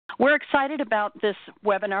We're excited about this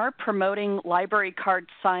webinar promoting Library Card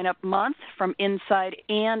Sign-Up Month from inside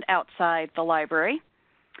and outside the library.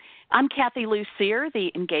 I'm Kathy Lussier,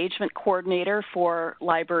 the Engagement Coordinator for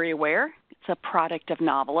LibraryAware. It's a product of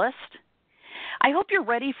NoveList. I hope you're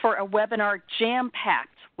ready for a webinar jam-packed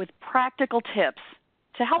with practical tips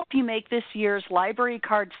to help you make this year's Library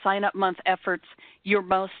Card Sign-Up Month efforts your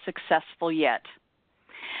most successful yet.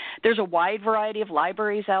 There's a wide variety of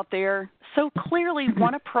libraries out there, so clearly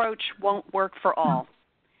one approach won't work for all.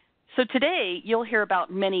 So today, you'll hear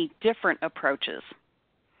about many different approaches.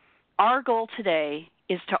 Our goal today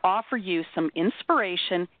is to offer you some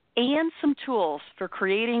inspiration and some tools for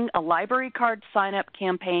creating a library card sign-up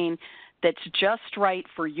campaign that's just right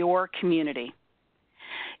for your community.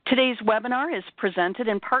 Today's webinar is presented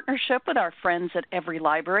in partnership with our friends at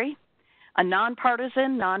EveryLibrary, a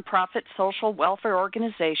nonpartisan, nonprofit social welfare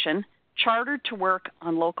organization chartered to work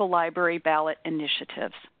on local library ballot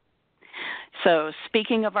initiatives. So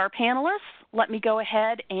speaking of our panelists, let me go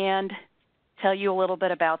ahead and tell you a little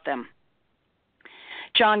bit about them.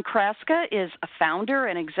 John Chrastka is a founder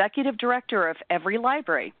and executive director of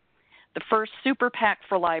EveryLibrary, the first super PAC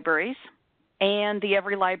for libraries, and the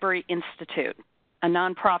EveryLibrary Institute, a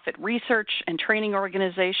nonprofit research and training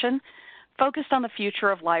organization focused on the future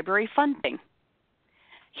of library funding.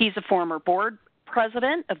 He's a former board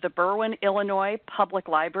president of the Berwyn, Illinois Public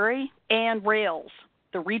Library and RAILS,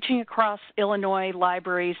 the Reaching Across Illinois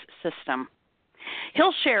Libraries system.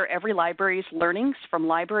 He'll share EveryLibrary's learnings from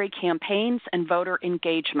library campaigns and voter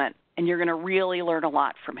engagement, and you're going to really learn a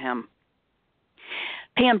lot from him.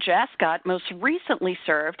 Pam Jaskot most recently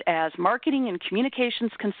served as marketing and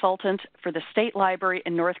communications consultant for the State Library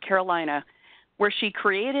in North Carolina, where she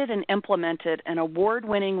created and implemented an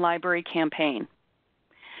award-winning library campaign.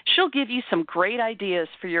 She'll give you some great ideas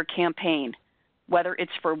for your campaign, whether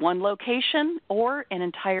it's for one location or an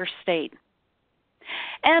entire state.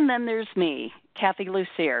 And then there's me, Kathy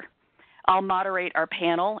Lussier. I'll moderate our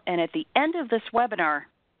panel, and at the end of this webinar,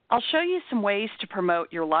 I'll show you some ways to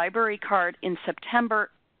promote your library card in September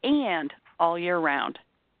and all year round.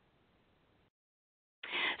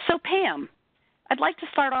 So Pam, I'd like to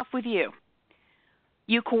start off with you.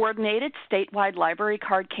 You coordinated statewide library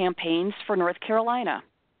card campaigns for North Carolina.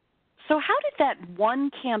 So how did that one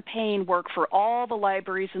campaign work for all the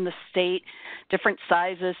libraries in the state, different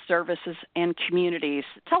sizes, services, and communities?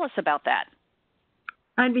 Tell us about that.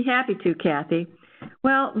 I'd be happy to, Kathy.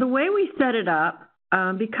 Well, the way we set it up,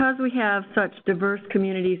 because we have such diverse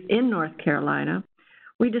communities in North Carolina,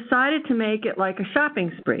 we decided to make it like a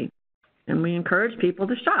shopping spree, and we encourage people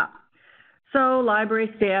to shop. So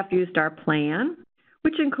library staff used our plan,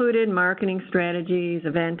 which included marketing strategies,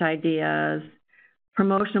 event ideas,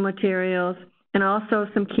 promotional materials, and also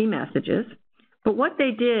some key messages. But what they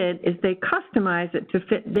did is they customized it to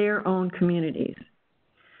fit their own communities.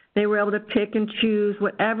 They were able to pick and choose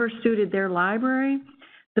whatever suited their library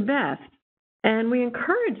the best. And we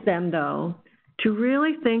encouraged them, though, to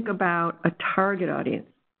really think about a target audience.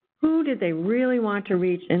 Who did they really want to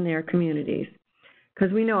reach in their communities?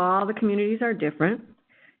 Because we know all the communities are different.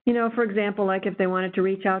 You know, for example, like if they wanted to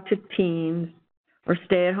reach out to teens or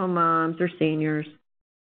stay-at-home moms or seniors,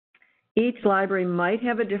 each library might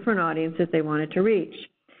have a different audience that they wanted to reach.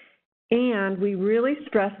 And we really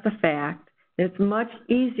stress the fact that it's much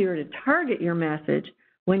easier to target your message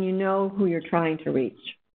when you know who you're trying to reach.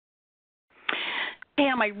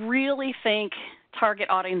 Pam, I really think target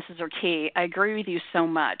audiences are key. I agree with you so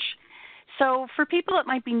much. So for people that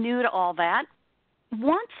might be new to all that,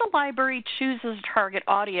 once a library chooses a target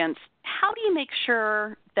audience, how do you make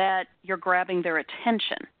sure that you're grabbing their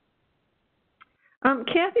attention?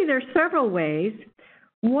 Kathy, there's several ways.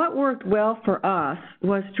 What worked well for us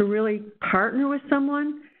was to really partner with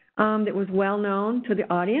someone that was well known to the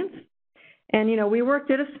audience. And, you know, we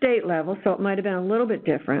worked at a state level, so it might have been a little bit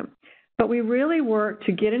different. But we really worked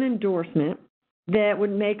to get an endorsement that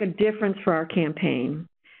would make a difference for our campaign.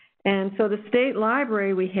 And so the state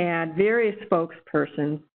library, we had various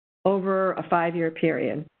spokespersons over a 5-year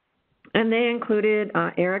period. And they included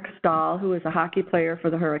Eric Stahl, who was a hockey player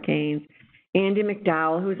for the Hurricanes, Andy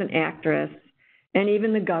McDowell, who's an actress, and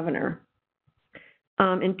even the governor.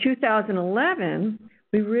 In 2011,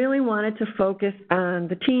 we really wanted to focus on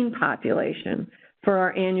the teen population for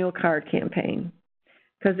our annual card campaign.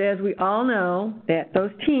 Because as we all know, that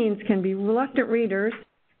those teens can be reluctant readers.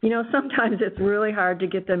 You know, sometimes it's really hard to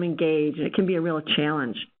get them engaged, and it can be a real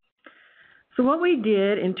challenge. So what we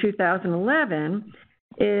did in 2011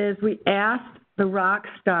 is we asked the rock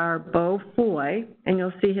star Beau Foy, and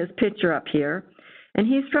you'll see his picture up here, and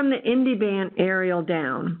he's from the indie band Ariel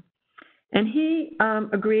Down. And he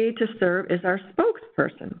agreed to serve as our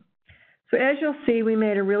spokesperson. So as you'll see, we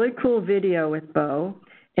made a really cool video with Bo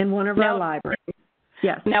in one of our libraries.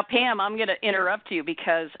 Yes. Now, Pam, I'm going to interrupt you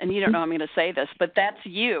because, and you don't know I'm going to say this, but that's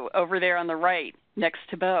you over there on the right next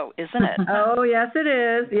to Bo, isn't it? Oh, yes, it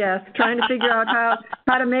is. Yes, trying to figure out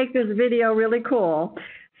how to make this video really cool.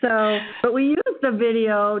 So, but we used the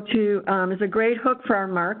video to as a great hook for our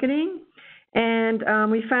marketing, and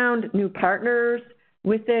we found new partners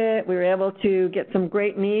with it. We were able to get some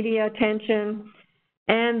great media attention,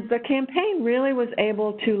 and the campaign really was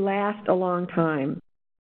able to last a long time.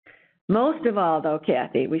 Most of all, though,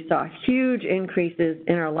 Kathy, we saw huge increases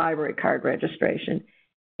in our library card registration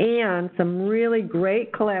and some really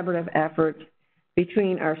great collaborative efforts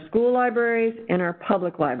between our school libraries and our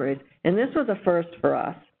public libraries, and this was a first for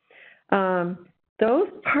us. Those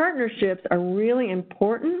partnerships are really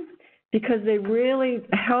important because they really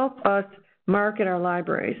help us market our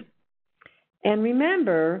libraries. And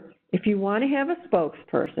remember, if you want to have a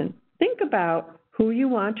spokesperson, think about who you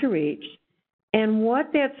want to reach and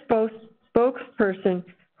what that spokesperson,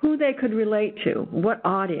 who they could relate to, what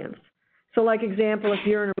audience. So like example, if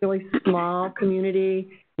you're in a really small community,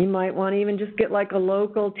 you might want to even just get like a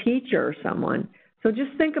local teacher or someone. So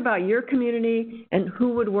just think about your community and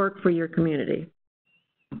who would work for your community.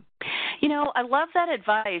 You know, I love that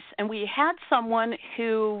advice. And we had someone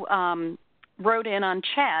who wrote in on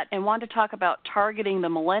chat and wanted to talk about targeting the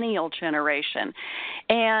millennial generation.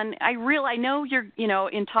 And I know you're,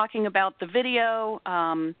 in talking about the video,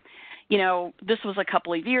 this was a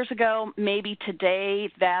couple of years ago. Maybe today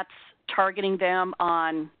that's targeting them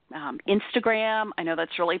on Instagram. I know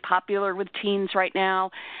that's really popular with teens right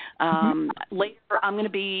now. Later, I'm going to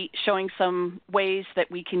be showing some ways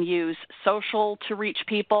that we can use social to reach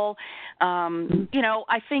people.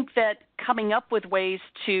 I think that coming up with ways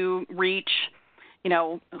to reach,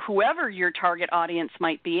 whoever your target audience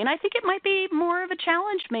might be, and I think it might be more of a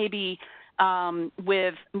challenge maybe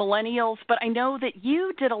with millennials, but I know that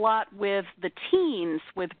you did a lot with the teens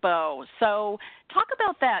with Bo. So talk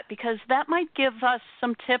about that, because that might give us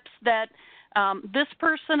some tips that this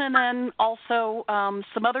person and then also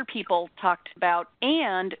some other people talked about.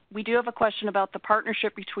 And we do have a question about the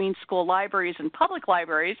partnership between school libraries and public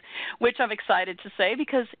libraries, which I'm excited to say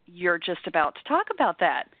because you're just about to talk about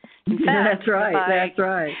that. In fact, that's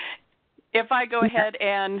right. If I go ahead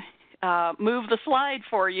and move the slide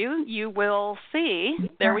for you, you will see,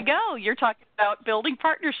 there we go. You're talking about building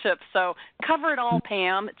partnerships. So cover it all,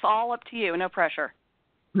 Pam. It's all up to you. No pressure.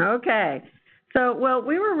 Okay. So, well,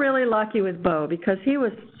 we were really lucky with Bo because he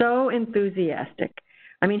was so enthusiastic.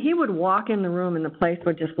 I mean, he would walk in the room and the place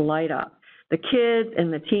would just light up. The kids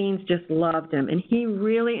and the teens just loved him, and he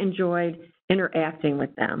really enjoyed interacting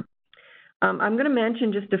with them. I'm going to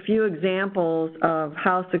mention just a few examples of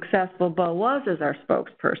how successful Bo was as our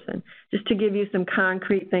spokesperson, just to give you some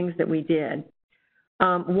concrete things that we did.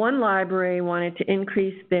 One library wanted to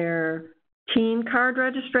increase their teen card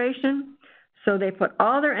registration, so they put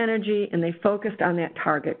all their energy and they focused on that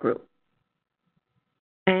target group.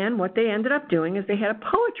 And what they ended up doing is they had a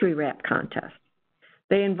poetry rap contest.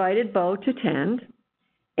 They invited Bo to attend,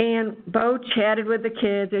 and Bo chatted with the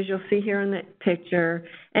kids, as you'll see here in the picture,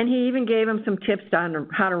 and he even gave them some tips on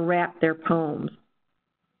how to rap their poems.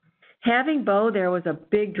 Having Bo there was a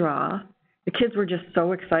big draw. The kids were just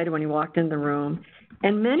so excited when he walked in the room.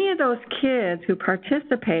 And many of those kids who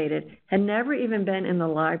participated had never even been in the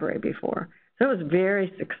library before. So it was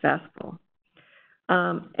very successful.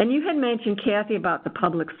 And you had mentioned, Kathy, about the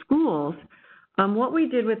public schools. What we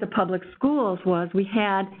did with the public schools was we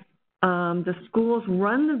had the schools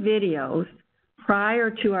run the videos prior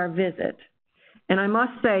to our visit. And I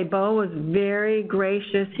must say, Bo was very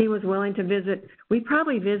gracious. He was willing to visit. We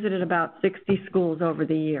probably visited about 60 schools over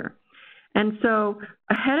the year. And so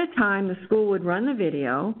ahead of time, the school would run the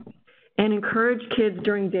video and encourage kids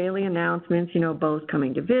during daily announcements, Bo's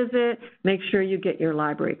coming to visit, make sure you get your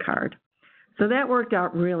library card. So that worked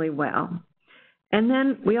out really well. And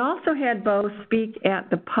then we also had Bo speak at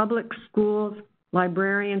the Public Schools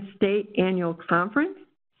Librarian State Annual Conference,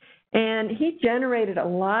 and he generated a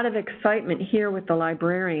lot of excitement here with the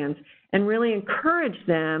librarians and really encouraged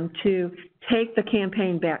them to take the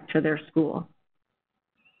campaign back to their school.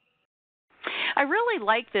 I really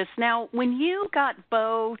like this. Now, when you got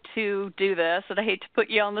Bo to do this, and I hate to put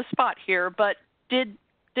you on the spot here, but did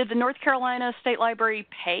the North Carolina State Library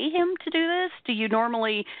pay him to do this? Do you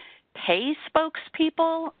normally pay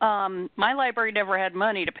spokespeople? My library never had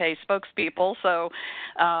money to pay spokespeople, so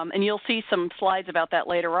and you'll see some slides about that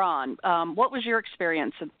later on. What was your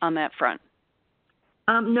experience on that front?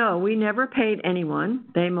 No, we never paid anyone.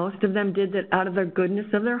 Most of them did that out of the goodness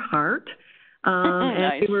of their heart.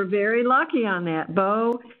 Nice. And we were very lucky on that.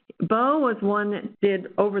 Bo was one that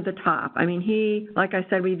did over the top. I mean, he, like I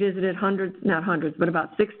said, we visited not hundreds, but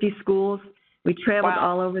about 60 schools. We traveled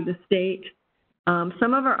all over the state.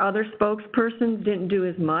 Some of our other spokespersons didn't do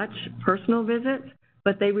as much personal visits,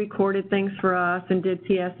 but they recorded things for us and did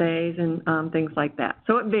TSAs and things like that.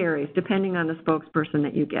 So it varies depending on the spokesperson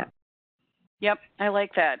that you get. Yep, I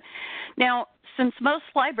like that. Now, since most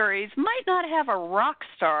libraries might not have a rock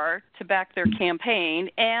star to back their campaign,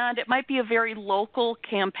 and it might be a very local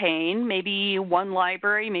campaign, maybe one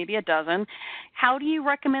library, maybe a dozen, how do you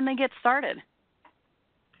recommend they get started?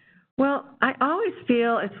 Well, I always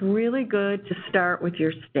feel it's really good to start with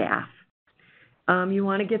your staff. You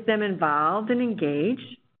want to get them involved and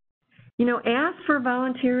engaged. You know, ask for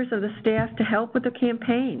volunteers of the staff to help with the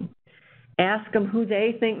campaign. Ask them who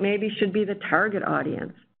they think maybe should be the target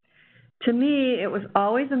audience. To me, it was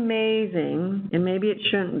always amazing, and maybe it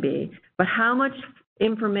shouldn't be, but how much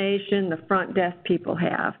information the front desk people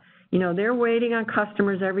have. You know, they're waiting on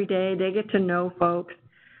customers every day. They get to know folks.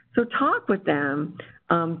 So talk with them,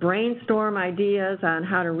 brainstorm ideas on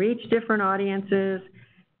how to reach different audiences,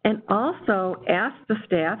 and also ask the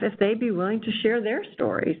staff if they'd be willing to share their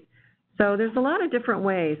stories. So there's a lot of different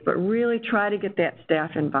ways, but really try to get that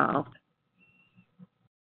staff involved.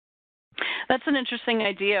 That's an interesting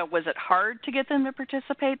idea. Was it hard to get them to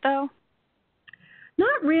participate, though?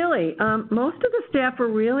 Not really. Most of the staff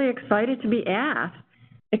were really excited to be asked.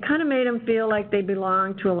 It kind of made them feel like they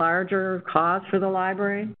belonged to a larger cause for the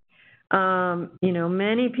library. You know,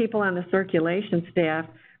 many people on the circulation staff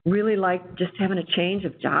really liked just having a change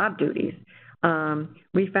of job duties.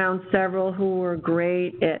 We found several who were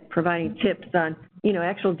great at providing tips on, you know,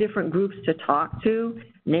 actual different groups to talk to,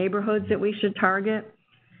 neighborhoods that we should target.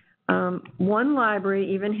 One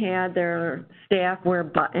library even had their staff wear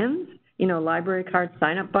buttons, you know, library card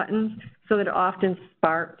sign-up buttons, so that it often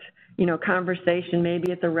sparked, you know, conversation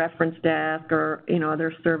maybe at the reference desk or, you know,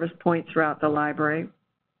 other service points throughout the library.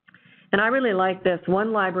 And I really like this.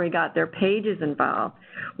 One library got their pages involved,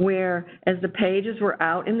 where as the pages were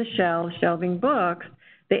out in the shelves, shelving books,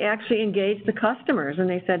 they actually engaged the customers and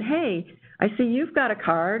they said, hey, I see you've got a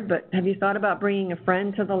card, but have you thought about bringing a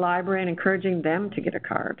friend to the library and encouraging them to get a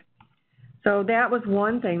card? So that was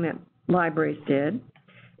one thing that libraries did.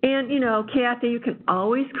 And, you know, Kathy, you can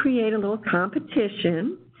always create a little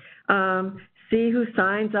competition. See who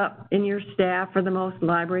signs up in your staff for the most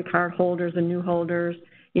library card holders and new holders.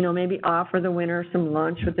 You know, maybe offer the winner some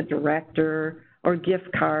lunch with the director or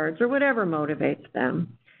gift cards or whatever motivates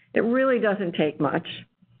them. It really doesn't take much.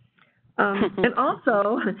 And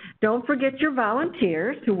also, don't forget your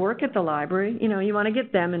volunteers who work at the library. You know, you want to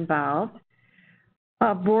get them involved.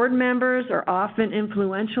 Board members are often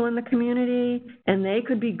influential in the community, and they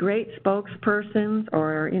could be great spokespersons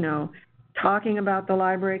or, you know, talking about the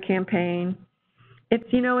library campaign.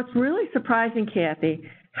 It's, you know, it's really surprising, Kathy,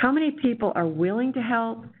 how many people are willing to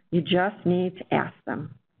help. You just need to ask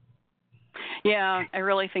them. Yeah, I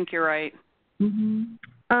really think you're right. Mm-hmm.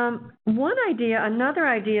 Another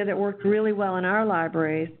idea that worked really well in our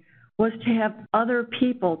libraries was to have other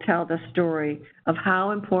people tell the story of how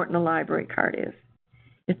important a library card is.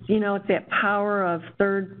 It's, you know, it's that power of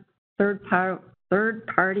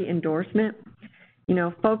third-party endorsement, you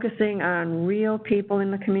know, focusing on real people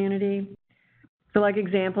in the community. So, like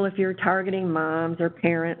example, if you're targeting moms or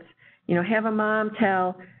parents, you know, have a mom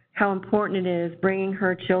tell how important it is bringing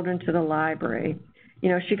her children to the library. You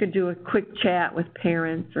know, she could do a quick chat with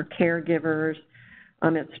parents or caregivers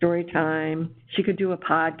at story time. She could do a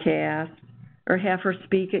podcast or have her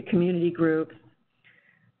speak at community groups.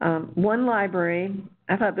 One library,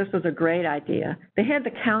 I thought this was a great idea. They had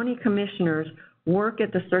the county commissioners work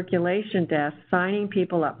at the circulation desk signing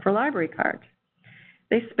people up for library cards.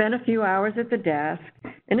 They spent a few hours at the desk,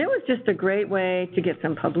 and it was just a great way to get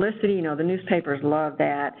some publicity. You know, the newspapers love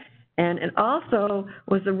that. And it also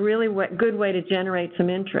was a really good way to generate some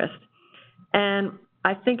interest. And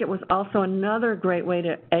I think it was also another great way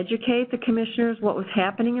to educate the commissioners what was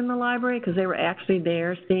happening in the library, because they were actually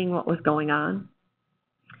there seeing what was going on.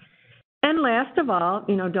 And last of all,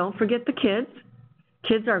 you know, don't forget the kids.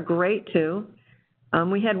 Kids are great too.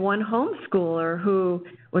 We had one homeschooler who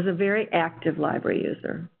was a very active library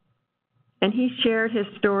user. And he shared his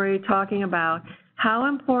story talking about how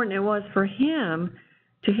important it was for him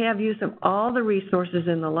to have use of all the resources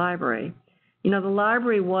in the library. You know, the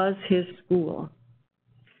library was his school.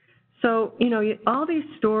 So, you know, all these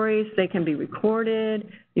stories, they can be recorded,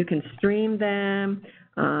 you can stream them.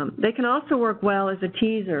 They can also work well as a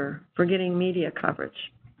teaser for getting media coverage.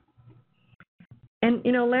 And,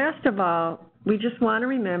 you know, last of all, we just want to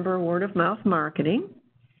remember word-of-mouth marketing.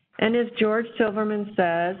 And as George Silverman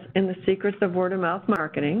says in The Secrets of Word-of-Mouth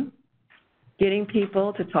Marketing, getting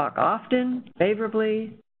people to talk often,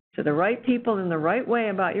 favorably, to the right people in the right way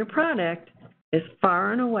about your product is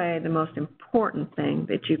far and away the most important thing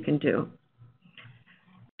that you can do.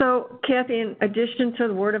 So, Kathy, in addition to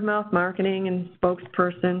the word-of-mouth marketing and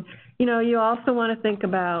spokesperson, you also want to think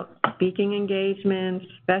about speaking engagements,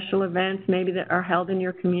 special events maybe that are held in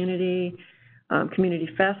your community, community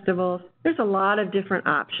festivals. There's a lot of different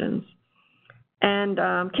options. And,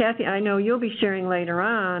 Kathy, I know you'll be sharing later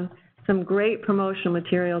on some great promotional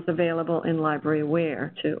materials available in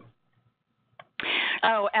LibraryAware, too.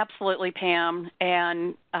 Oh, absolutely, Pam.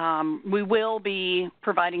 And we will be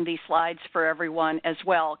providing these slides for everyone as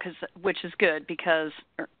well, which is good because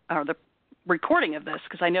the recording of this,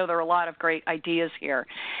 because I know there are a lot of great ideas here.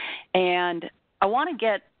 And I want to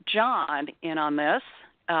get John in on this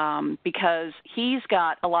because he's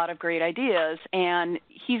got a lot of great ideas, and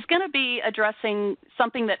he's going to be addressing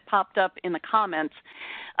something that popped up in the comments.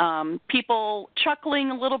 People chuckling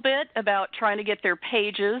a little bit about trying to get their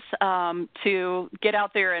pages to get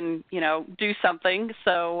out there and, do something.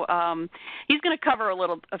 So he's going to cover a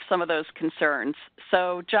little of some of those concerns.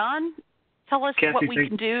 So, John, tell us Kathy, what we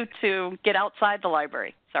can do to get outside the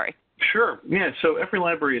library. Sorry. Sure. Yeah, so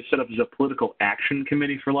EveryLibrary is set up as a political action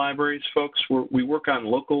committee for libraries, folks. We work on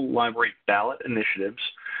local library ballot initiatives,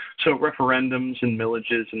 so referendums and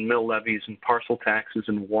millages and mill levies and parcel taxes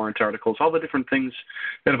and warrant articles, all the different things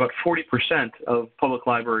that about 40% of public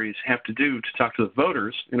libraries have to do to talk to the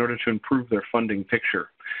voters in order to improve their funding picture.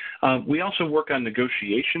 We also work on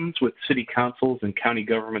negotiations with city councils and county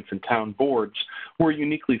governments and town boards. We're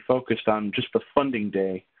uniquely focused on just the funding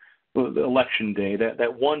day, the election day,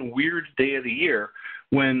 that one weird day of the year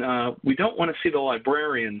when we don't want to see the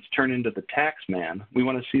librarians turn into the tax man. We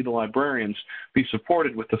want to see the librarians be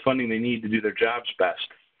supported with the funding they need to do their jobs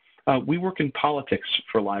best. We work in politics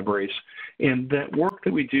for libraries, and that work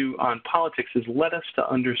that we do on politics has led us to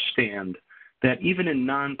understand that even in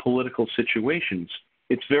non-political situations,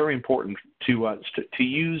 it's very important to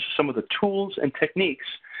use some of the tools and techniques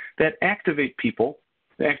that activate people,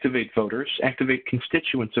 activate voters, activate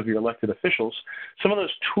constituents of your elected officials, some of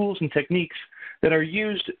those tools and techniques that are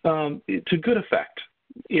used to good effect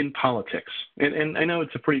in politics. And I know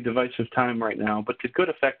it's a pretty divisive time right now, but to good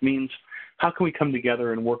effect means how can we come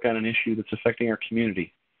together and work on an issue that's affecting our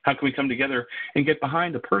community? How can we come together and get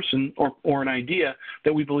behind a person or an idea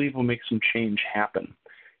that we believe will make some change happen?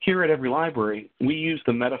 Here at EveryLibrary, we use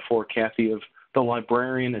the metaphor, Kathy, of the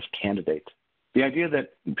librarian as candidate. The idea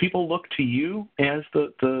that people look to you as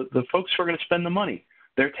the folks who are going to spend the money,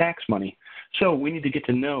 their tax money. So we need to get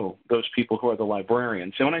to know those people who are the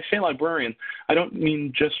librarians. And when I say librarian, I don't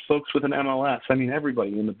mean just folks with an MLS. I mean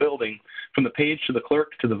everybody in the building, from the page to the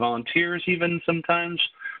clerk to the volunteers even sometimes,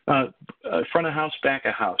 front of house, back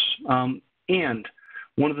of house. And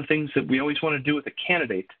one of the things that we always want to do with a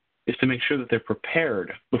candidate is to make sure that they're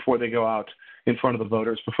prepared before they go out in front of the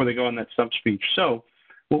voters, before they go on that stump speech. So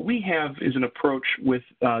what we have is an approach with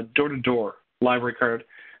door-to-door library card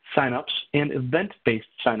signups and event-based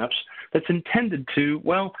signups that's intended to,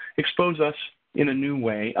 expose us in a new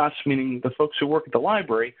way, us meaning the folks who work at the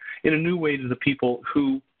library, in a new way to the people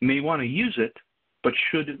who may want to use it but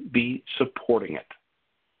should be supporting it.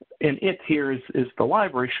 And it here is the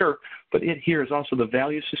library, sure, but it here is also the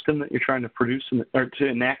value system that you're trying to produce or to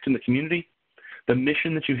enact in the community, the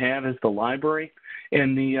mission that you have as the library,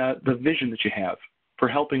 and the vision that you have for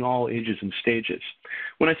helping all ages and stages.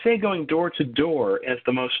 When I say going door to door as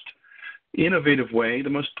the most innovative way, the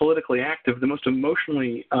most politically active, the most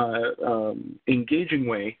emotionally engaging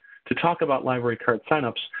way to talk about library card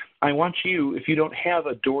signups, I want you, if you don't have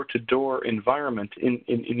a door-to-door environment in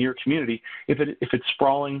your community, if it's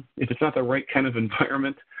sprawling, if it's not the right kind of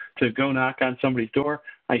environment to go knock on somebody's door,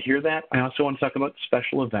 I hear that. I also want to talk about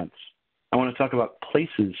special events. I want to talk about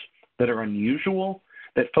places that are unusual,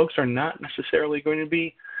 that folks are not necessarily going to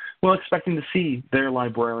be, expecting to see their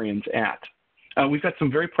librarians at. We've got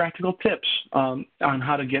some very practical tips on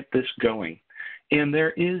how to get this going, and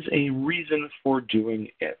there is a reason for doing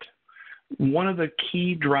it. One of the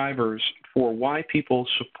key drivers for why people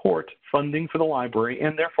support funding for the library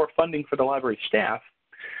and therefore funding for the library staff,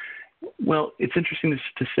 it's interesting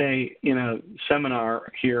to say in a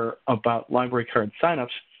seminar here about library card signups,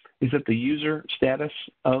 is that the user status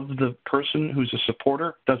of the person who's a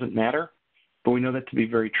supporter doesn't matter, but we know that to be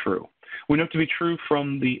very true. We know it to be true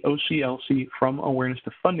from the OCLC From Awareness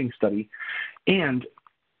to Funding study, and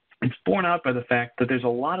it's borne out by the fact that there's a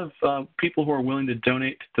lot of people who are willing to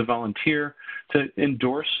donate, to volunteer, to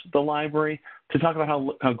endorse the library, to talk about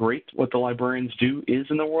how great what the librarians do is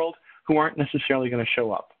in the world, who aren't necessarily going to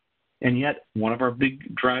show up. And yet, one of our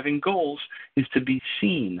big driving goals is to be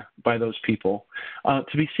seen by those people,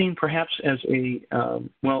 to be seen perhaps as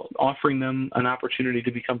offering them an opportunity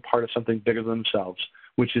to become part of something bigger than themselves,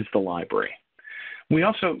 which is the library. We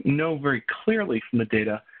also know very clearly from the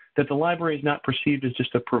data that the library is not perceived as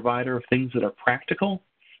just a provider of things that are practical,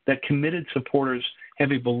 that committed supporters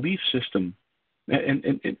have a belief system.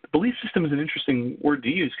 And belief system is an interesting word to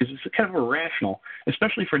use because it's kind of irrational,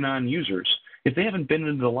 especially for non-users. If they haven't been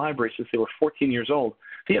into the library since they were 14 years old,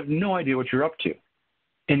 they have no idea what you're up to.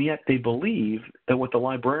 And yet they believe that what the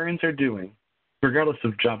librarians are doing, regardless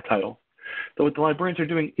of job title, that what the librarians are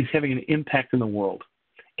doing is having an impact in the world.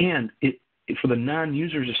 And for the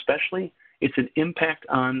non-users especially, it's an impact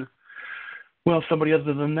on, somebody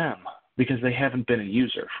other than them because they haven't been a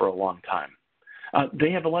user for a long time.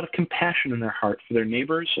 They have a lot of compassion in their heart for their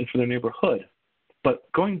neighbors and for their neighborhood.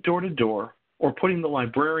 But going door to door or putting the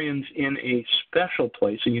librarians in a special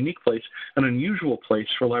place, a unique place, an unusual place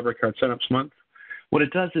for Library Card Signups Month, what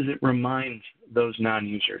it does is it reminds those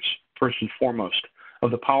non-users, first and foremost,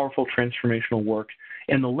 of the powerful transformational work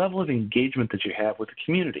and the level of engagement that you have with the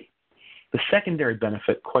community. The secondary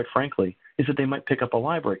benefit, quite frankly, is that they might pick up a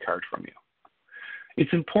library card from you.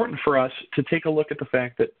 It's important for us to take a look at the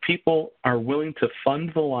fact that people are willing to fund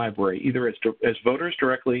the library either as voters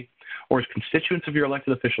directly or as constituents of your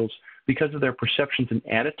elected officials because of their perceptions and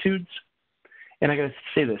attitudes. And I got to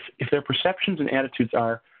say this, if their perceptions and attitudes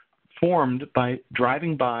are formed by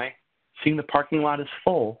driving by, seeing the parking lot is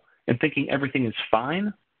full, and thinking everything is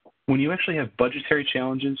fine, when you actually have budgetary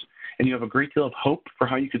challenges and you have a great deal of hope for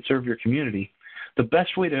how you could serve your community, the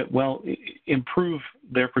best way to, improve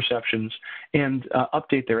their perceptions and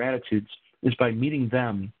update their attitudes is by meeting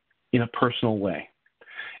them in a personal way.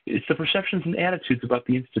 It's the perceptions and attitudes about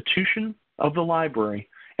the institution of the library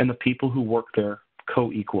and the people who work there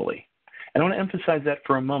co-equally. And I want to emphasize that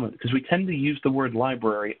for a moment because we tend to use the word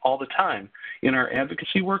library all the time in our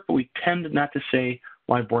advocacy work, but we tend not to say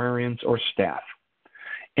librarians or staff.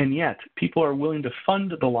 And yet, people are willing to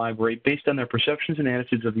fund the library based on their perceptions and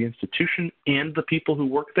attitudes of the institution and the people who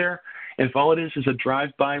work there. And if all it is a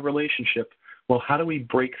drive-by relationship, how do we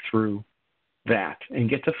break through that and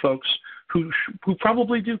get to folks who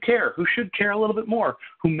probably do care, who should care a little bit more,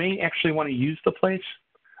 who may actually want to use the place?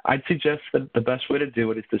 I'd suggest that the best way to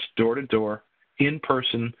do it is this door-to-door,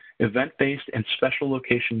 in-person, event-based, and special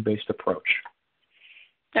location-based approach.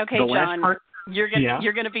 Okay, John. You're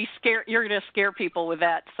going to be scared. You're going to scare people with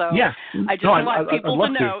that. So yeah. I just want people to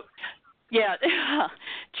know. Yeah,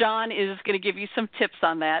 John is going to give you some tips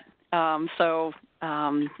on that. So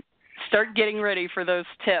start getting ready for those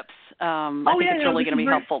tips. I think it's really going to be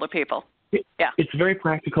helpful to people. It's very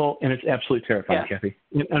practical and it's absolutely terrifying, Kathy.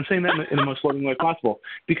 I'm saying that in the most loving way possible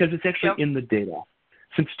because it's actually in the data.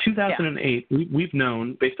 Since 2008, we've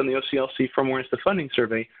known, based on the OCLC From Awareness to Funding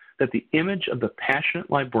survey, that the image of the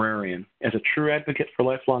passionate librarian as a true advocate for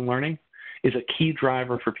lifelong learning is a key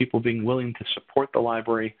driver for people being willing to support the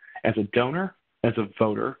library as a donor, as a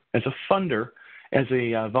voter, as a funder, as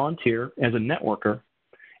a volunteer, as a networker,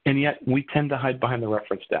 and yet we tend to hide behind the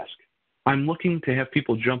reference desk. I'm looking to have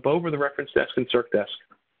people jump over the reference desk and circ desk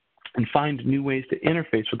and find new ways to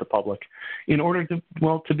interface with the public in order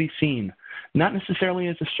to be seen, not necessarily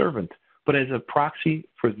as a servant, but as a proxy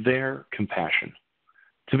for their compassion.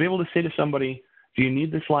 To be able to say to somebody, do you need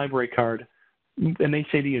this library card? And they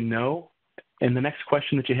say to you, no. And the next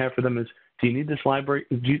question that you have for them is, do you need this library?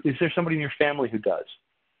 Is there somebody in your family who does?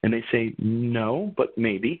 And they say, no, but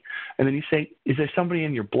maybe. And then you say, is there somebody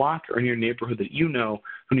in your block or in your neighborhood that you know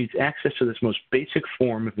who needs access to this most basic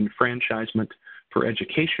form of enfranchisement for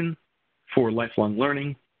education, for lifelong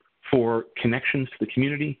learning, for connections to the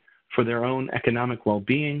community, for their own economic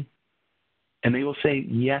well-being? And they will say,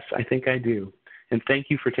 yes, I think I do. And thank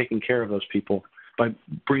you for taking care of those people by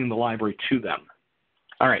bringing the library to them.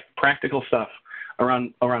 All right, practical stuff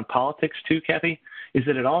around politics too, Kathy, is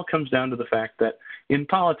that it all comes down to the fact that in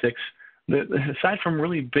politics, aside from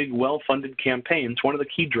really big, well-funded campaigns, one of the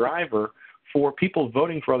key driver for people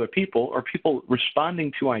voting for other people or people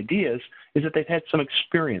responding to ideas is that they've had some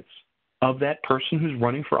experience of that person who's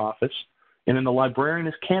running for office. And in the librarian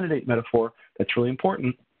as candidate metaphor, that's really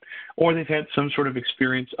important. Or they've had some sort of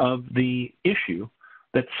experience of the issue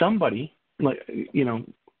that somebody, you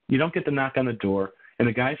don't get to knock on the door and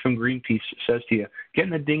the guy from Greenpeace says to you, get in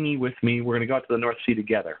the dinghy with me, we're going to go out to the North Sea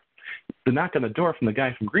together. The knock on the door from the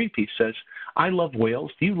guy from Greenpeace says, I love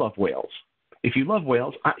whales, do you love whales? If you love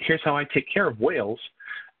whales, here's how I take care of whales.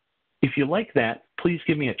 If you like that, please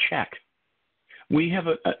give me a check.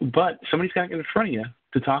 But somebody's got to get in front of you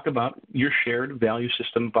to talk about your shared value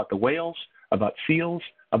system, about the whales, about seals,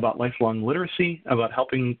 about lifelong literacy, about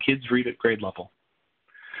helping kids read at grade level.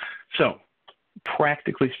 So,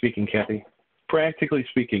 practically speaking, Kathy,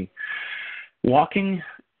 walking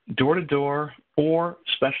door to door or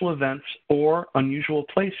special events or unusual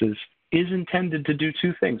places is intended to do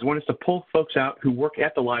two things. One is to pull folks out who work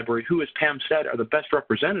at the library, who, as Pam said, are the best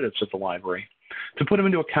representatives of the library, to put them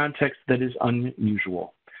into a context that is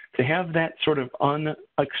unusual, to have that sort of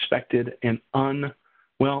unexpected and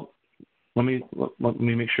well, let me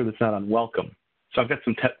make sure that's not unwelcome. So I've got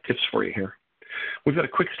some tips for you here. We've got a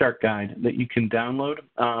quick start guide that you can download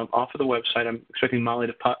off of the website. I'm expecting Molly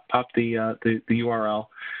to pop the URL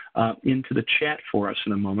into the chat for us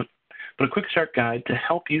in a moment. But a quick start guide to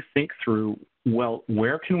help you think through, well,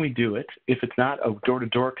 where can we do it? If it's not a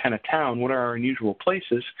door-to-door kind of town, what are our unusual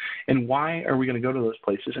places? And why are we going to go to those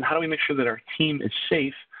places? And how do we make sure that our team is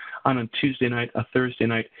safe on a Tuesday night, a Thursday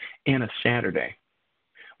night, and a Saturday?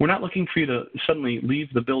 We're not looking for you to suddenly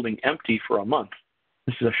leave the building empty for a month.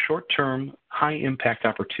 This is a short-term, high-impact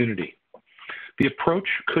opportunity. The approach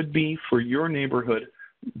could be for your neighborhood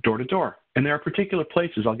door-to-door. And there are particular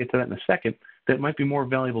places, I'll get to that in a second, that might be more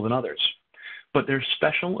valuable than others. But there's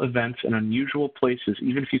special events and unusual places,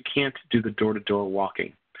 even if you can't do the door-to-door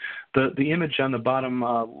walking. The image on the bottom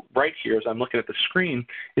right here, as I'm looking at the screen,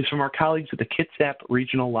 is from our colleagues at the Kitsap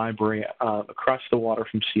Regional Library across the water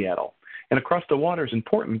from Seattle. And across the water is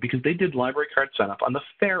important because they did library card sign-up on the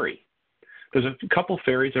ferry. There's a couple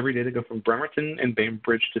ferries every day that go from Bremerton and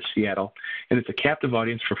Bainbridge to Seattle, and it's a captive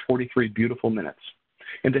audience for 43 beautiful minutes.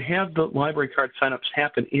 And to have the library card signups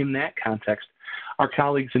happen in that context, our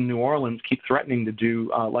colleagues in New Orleans keep threatening to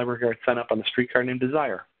do library card sign up on the streetcar named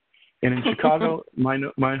Desire. And in Chicago, my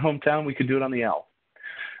hometown, we could do it on the L.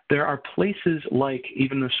 There are places like,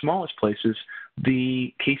 even the smallest places,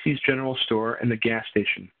 the Casey's General Store and the gas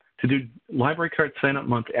station, to do library card sign up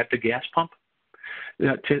month at the gas pump.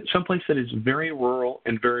 To someplace that is very rural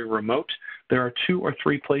and very remote, there are 2 or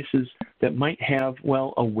 3 places that might have,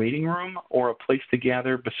 well, a waiting room or a place to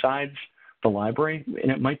gather besides the library,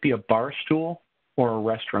 and it might be a bar stool or a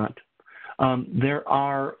restaurant. There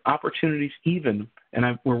are opportunities even,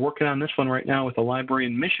 and we're working on this one right now with a library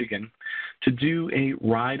in Michigan, to do a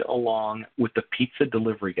ride along with the pizza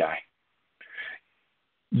delivery guy.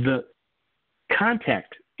 The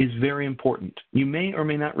contact is very important. You may or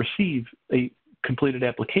may not receive a completed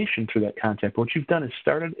application through that contact. But what you've done is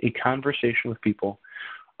started a conversation with people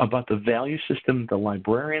about the value system the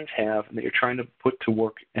librarians have and that you're trying to put to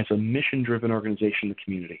work as a mission-driven organization in the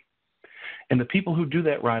community. And the people who do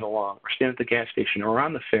that ride along or stand at the gas station or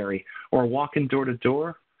on the ferry or walking door to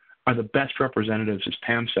door are the best representatives, as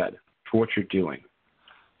Pam said, for what you're doing.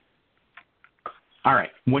 All right,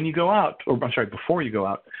 when you go out, or I'm sorry, before you go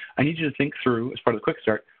out, I need you to think through, as part of the quick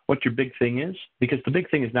start, what your big thing is, because the big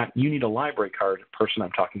thing is not you need a library card person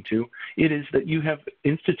I'm talking to. It is that you have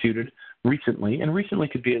instituted recently, and recently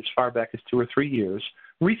could be as far back as 2 or 3 years,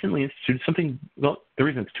 recently instituted something. Well, the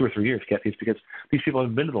reason it's 2 or 3 years, Kathy, is because these people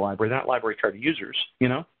haven't been to the library. They're not library card users, you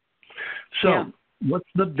know? So yeah. What's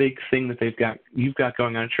the big thing that you've got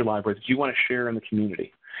going on at your library that you want to share in the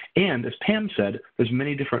community? And as Pam said, there's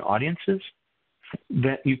many different audiences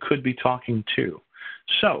that you could be talking to.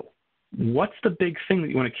 So what's the big thing that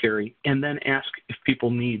you want to carry, and then ask if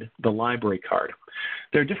people need the library card.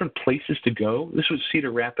 There are different places to go. This was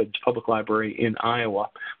Cedar Rapids Public Library in Iowa.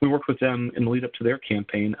 We worked with them in the lead up to their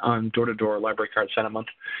campaign on door-to-door library card sign-up month,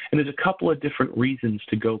 and there's a couple of different reasons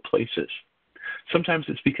to go places. Sometimes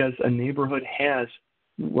it's because a neighborhood has,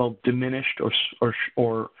 well, diminished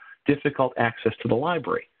or difficult access to the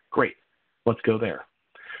library. Great, let's go there.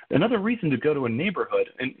 Another reason to go to a neighborhood,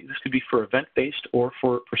 and this could be for event-based or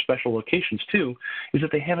for special locations too, is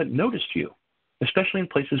that they haven't noticed you, especially in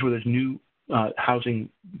places where there's new housing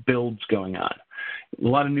builds going on. A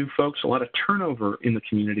lot of new folks, a lot of turnover in the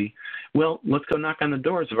community. Well, let's go knock on the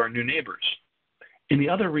doors of our new neighbors. And the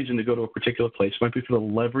other reason to go to a particular place might be for the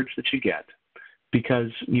leverage that you get,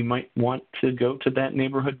 because you might want to go to that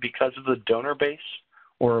neighborhood because of the donor base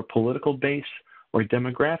or a political base or a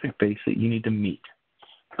demographic base that you need to meet.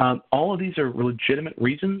 All of these are legitimate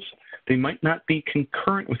reasons. They might not be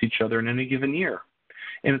concurrent with each other in any given year.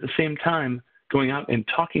 And at the same time, going out and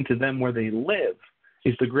talking to them where they live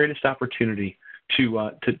is the greatest opportunity to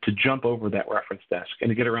jump over that reference desk and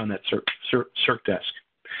to get around that circ desk.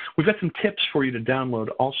 We've got some tips for you to download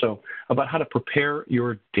also about how to prepare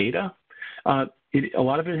your data. A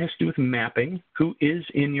lot of it has to do with mapping who is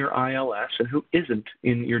in your ILS and who isn't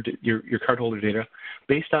in your cardholder data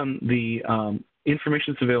based on the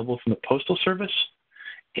information that's available from the Postal Service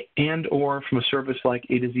and or from a service like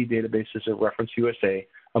A to Z Databases or Reference USA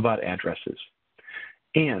about addresses.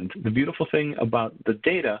 And the beautiful thing about the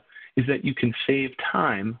data is that you can save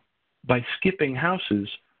time by skipping houses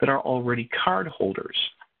that are already card holders.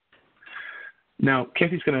 Now,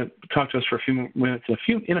 Kathy's going to talk to us for a few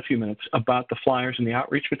minutes, about the flyers and the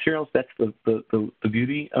outreach materials. That's the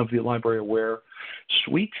beauty of the LibraryAware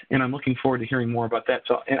suite, and I'm looking forward to hearing more about that.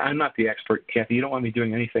 So, and I'm not the expert, Kathy. You don't want me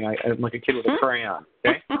doing anything. I'm like a kid with a crayon,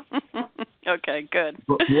 okay? Okay, good.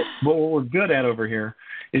 But what we're good at over here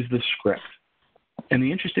is the script. And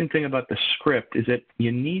the interesting thing about the script is that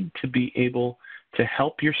you need to be able to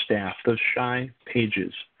help your staff, those shy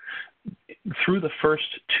pages, through the first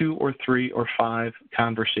 2 or 3 or 5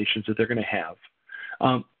 conversations that they're going to have.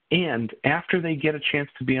 And after they get a chance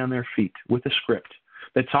to be on their feet with a script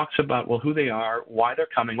that talks about, well, who they are, why they're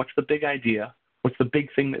coming, what's the big idea, what's the big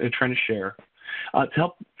thing that they're trying to share,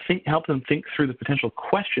 to help them think through the potential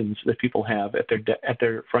questions that people have at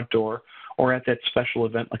their front door or at that special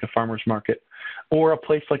event like a farmer's market or a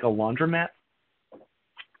place like a laundromat.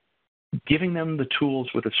 Giving them the tools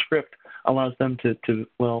with a script allows them to,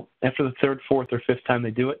 well, after the 3rd, 4th, or 5th time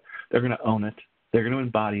they do it, they're going to own it. They're going to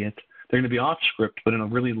embody it. They're going to be off script, but in a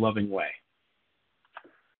really loving way.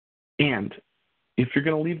 And if you're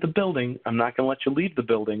going to leave the building, I'm not going to let you leave the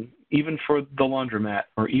building, even for the laundromat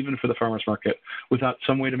or even for the farmer's market, without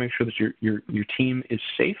some way to make sure that your team is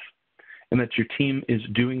safe and that your team is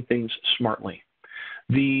doing things smartly.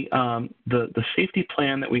 The safety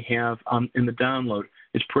plan that we have in the download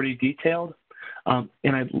is pretty detailed.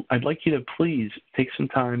 And I'd like you to please take some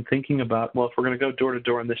time thinking about, well, if we're going to go door to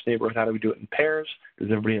door in this neighborhood, how do we do it in pairs? Does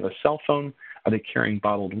everybody have a cell phone? Are they carrying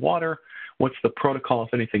bottled water? What's the protocol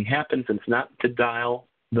if anything happens? And it's not to dial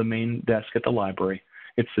the main desk at the library.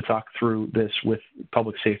 It's to talk through this with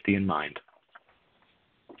public safety in mind.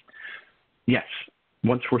 Yes,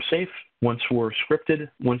 once we're safe, once we're scripted,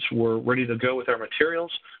 once we're ready to go with our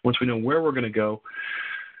materials, once we know where we're going to go,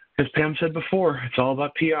 as Pam said before, it's all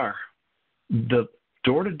about PR. The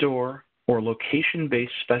door-to-door or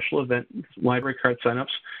location-based special event library card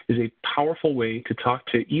signups is a powerful way to talk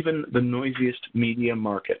to even the noisiest media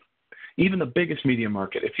market, even the biggest media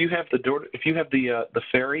market. If you have the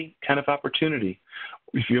ferry kind of opportunity,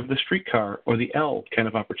 if you have the streetcar or the L kind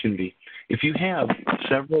of opportunity, if you have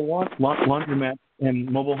several laundromats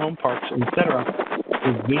and mobile home parks, etc.,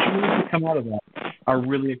 the visuals that come out of that are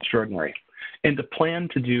really extraordinary. And to plan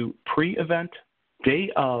to do pre-event,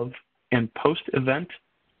 day of, and post-event,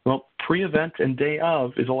 well, pre-event and day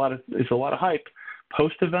of is a lot of hype.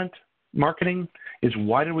 Post-event marketing is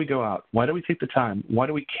why did we go out? Why do we take the time? Why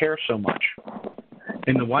do we care so much?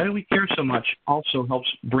 And the why do we care so much also helps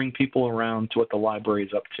bring people around to what the library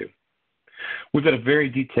is up to. We've got a very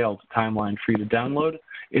detailed timeline for you to download.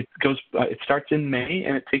 It starts in May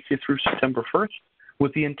and it takes you through September 1st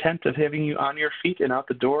with the intent of having you on your feet and out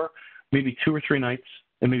the door maybe 2 or 3 nights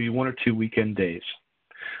and maybe 1 or 2 weekend days.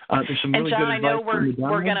 There's some really John, good advice. I know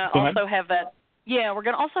we're going to also have that. Yeah, we're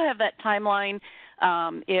going to also have that timeline.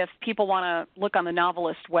 If people want to look on the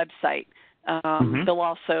NoveList website, they'll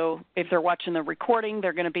also, if they're watching the recording,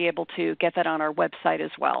 they're going to be able to get that on our website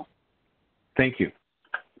as well. Thank you.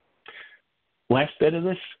 Last bit of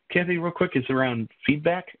this, Kathy, real quick, is around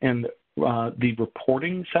feedback and the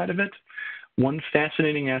reporting side of it. One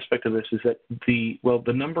fascinating aspect of this is that the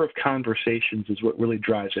number of conversations is what really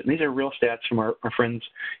drives it. And these are real stats from our friends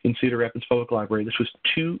in Cedar Rapids Public Library. This was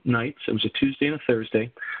 2 nights. It was a Tuesday and a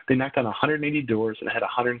Thursday. They knocked on 180 doors and had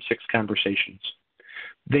 106 conversations.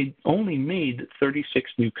 They only made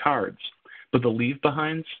 36 new cards, but the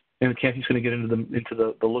leave-behinds, and Kathy's going to get into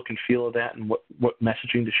the look and feel of that and what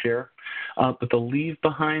messaging to share. But the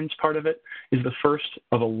leave-behinds part of it is the first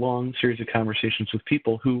of a long series of conversations with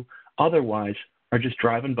people who otherwise are just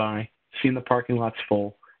driving by, seeing the parking lots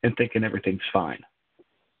full, and thinking everything's fine.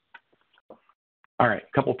 All right,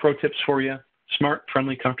 a couple pro tips for you. Smart,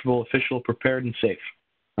 friendly, comfortable, official, prepared, and safe.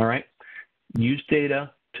 All right? Use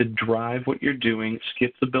data to drive what you're doing.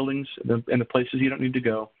 Skip the buildings and the places you don't need to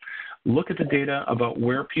go. Look at the data about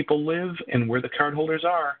where people live and where the cardholders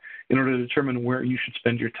are in order to determine where you should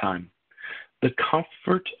spend your time. The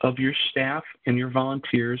comfort of your staff and your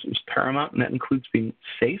volunteers is paramount, and that includes being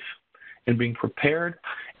safe and being prepared.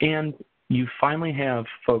 And you finally have,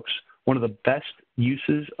 folks, one of the best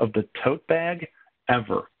uses of the tote bag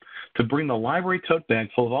ever. To bring the library tote bag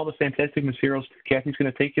full of all the fantastic materials Kathy's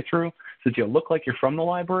going to take you through so that you look like you're from the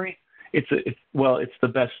library, it's the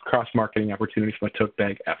best cross-marketing opportunity for a tote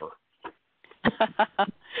bag ever.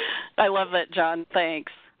 I love that, John.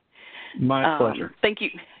 Thanks. My pleasure. Thank you.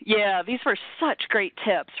 Yeah, these were such great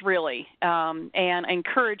tips, really. And I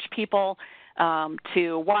encourage people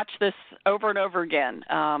to watch this over and over again.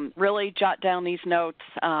 Really jot down these notes.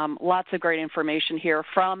 Lots of great information here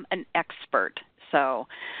from an expert. So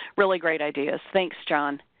really great ideas. Thanks,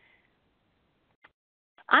 John.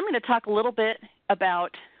 I'm going to talk a little bit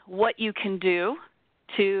about what you can do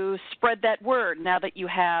to spread that word now that you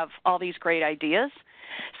have all these great ideas.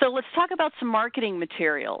 So let's talk about some marketing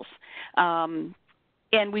materials.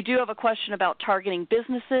 And we do have a question about targeting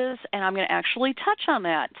businesses, and I'm going to actually touch on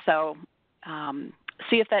that. So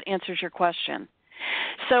see if that answers your question.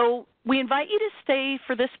 So we invite you to stay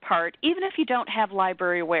for this part, even if you don't have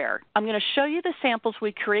LibraryAware. I'm going to show you the samples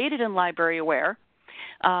we created in LibraryAware,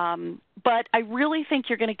 but I really think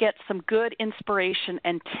you're going to get some good inspiration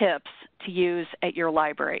and tips to use at your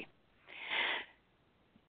library.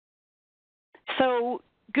 So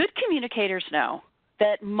good communicators know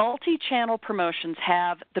that multi-channel promotions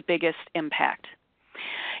have the biggest impact.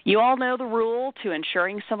 You all know the rule to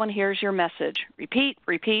ensuring someone hears your message. Repeat,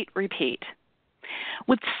 repeat, repeat.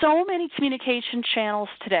 With so many communication channels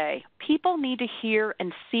today, people need to hear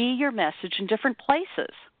and see your message in different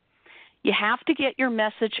places. You have to get your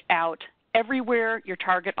message out everywhere your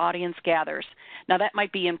target audience gathers. Now that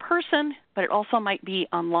might be in person, but it also might be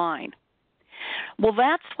online. Well,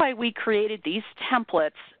 that's why we created these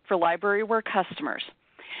templates for LibraryAware customers.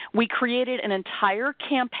 We created an entire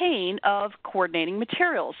campaign of coordinating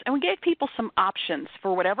materials, and we gave people some options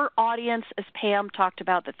for whatever audience, as Pam talked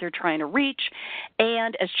about, that they're trying to reach,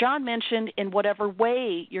 and as John mentioned, in whatever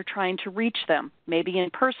way you're trying to reach them, maybe in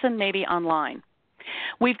person, maybe online.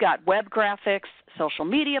 We've got web graphics, social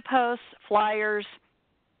media posts, flyers,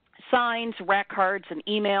 signs, rack cards, and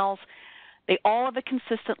emails. They all have a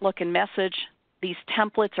consistent look and message. These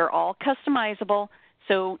templates are all customizable,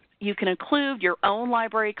 so you can include your own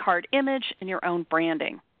library card image and your own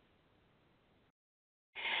branding.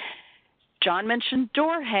 John mentioned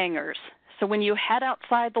door hangers. So when you head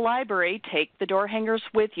outside the library, take the door hangers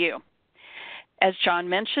with you. As John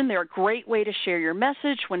mentioned, they're a great way to share your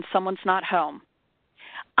message when someone's not home.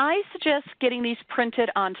 I suggest getting these printed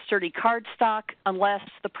on sturdy cardstock unless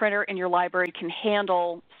the printer in your library can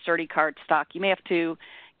handle sturdy cardstock. You may have to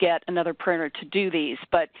get another printer to do these,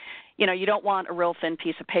 but you don't want a real thin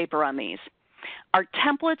piece of paper on these. Our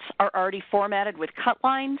templates are already formatted with cut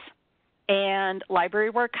lines, and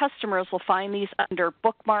LibraryAware customers will find these under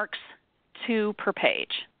bookmarks 2 per page.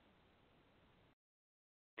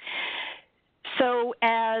 So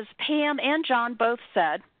as Pam and John both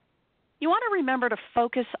said, you want to remember to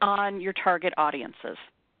focus on your target audiences.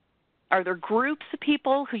 Are there groups of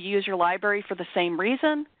people who use your library for the same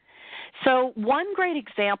reason? So one great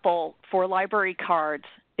example for library cards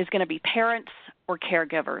is going to be parents or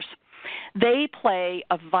caregivers. They play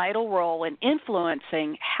a vital role in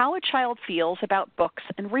influencing how a child feels about books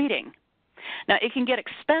and reading. Now, it can get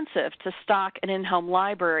expensive to stock an in-home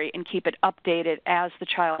library and keep it updated as the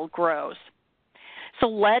child grows. So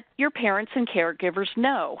let your parents and caregivers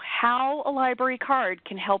know how a library card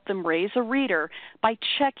can help them raise a reader by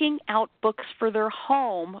checking out books for their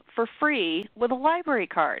home for free with a library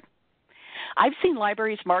card. I've seen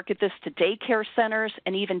libraries market this to daycare centers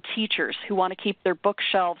and even teachers who want to keep their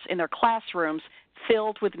bookshelves in their classrooms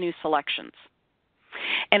filled with new selections.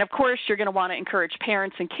 And of course, you're going to want to encourage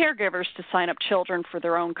parents and caregivers to sign up children for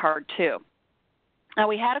their own card too. Now,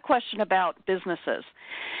 we had a question about businesses.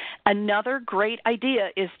 Another great idea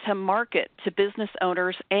is to market to business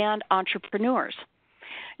owners and entrepreneurs.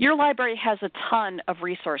 Your library has a ton of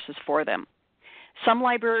resources for them. Some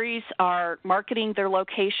libraries are marketing their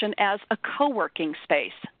location as a co-working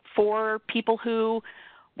space for people who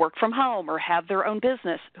work from home or have their own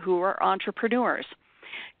business who are entrepreneurs.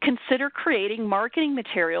 Consider creating marketing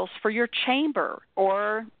materials for your chamber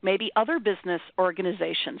or maybe other business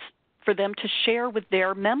organizations for them to share with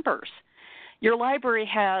their members. Your library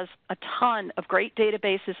has a ton of great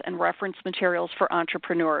databases and reference materials for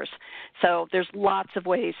entrepreneurs, so there's lots of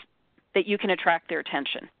ways that you can attract their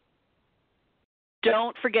attention.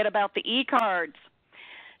 Don't forget about the e-cards.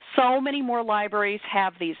 So many more libraries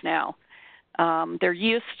have these now. They're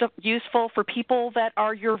useful for people that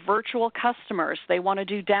are your virtual customers. They want to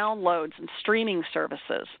do downloads and streaming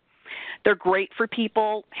services. They're great for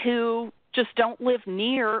people who just don't live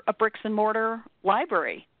near a bricks and mortar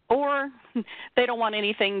library, or they don't want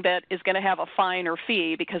anything that is going to have a fine or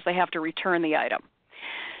fee because they have to return the item.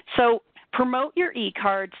 So promote your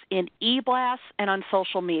e-cards in e-blasts and on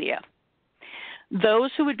social media.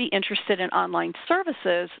 Those who would be interested in online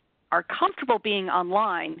services are comfortable being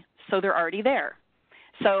online, so they're already there.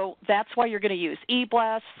 So that's why you're going to use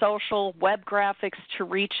e-blasts, social, web graphics to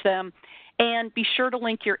reach them, and be sure to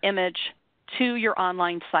link your image to your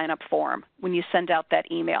online sign-up form when you send out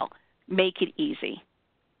that email. Make it easy.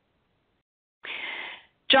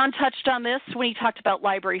 John touched on this when he talked about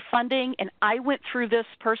library funding, and I went through this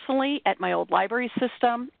personally at my old library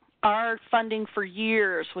system. Our funding for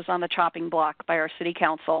years was on the chopping block by our city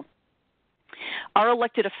council. Our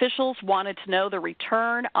elected officials wanted to know the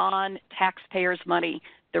return on taxpayers' money,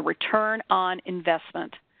 the return on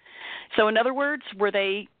investment. So in other words, were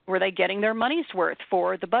they getting their money's worth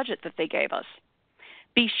for the budget that they gave us?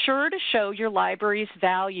 Be sure to show your library's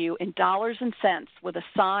value in dollars and cents with a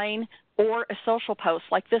sign or a social post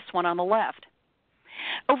like this one on the left.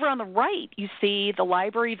 Over on the right, you see the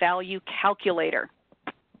Library Value Calculator.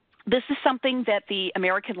 This is something that the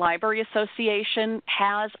American Library Association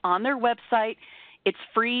has on their website. It's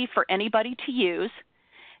free for anybody to use.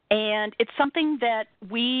 And it's something that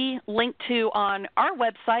we link to on our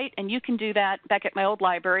website, and you can do that back at my old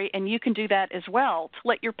library, and you can do that as well to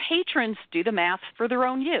let your patrons do the math for their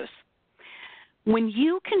own use. When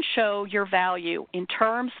you can show your value in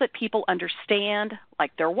terms that people understand,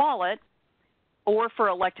 like their wallet, or for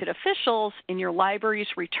elected officials in your library's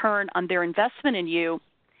return on their investment in you,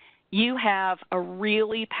 you have a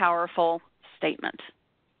really powerful statement.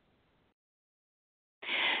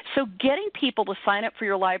 So getting people to sign up for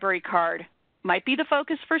your library card might be the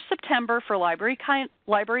focus for September for Library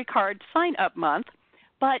Card Sign-Up Month,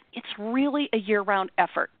 but it's really a year-round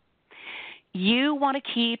effort. You want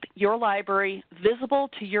to keep your library visible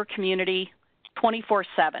to your community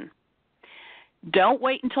 24/7. Don't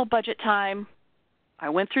wait until budget time. I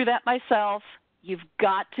went through that myself. You've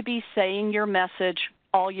got to be saying your message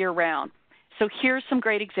all year round. So here's some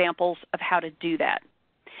great examples of how to do that.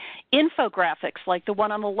 Infographics like the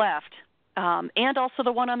one on the left and also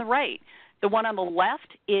the one on the right. The one on the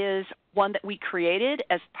left is one that we created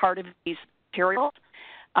as part of these materials.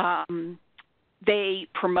 They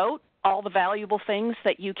promote all the valuable things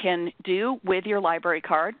that you can do with your library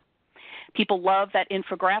card. People love that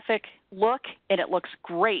infographic look, and it looks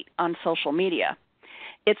great on social media.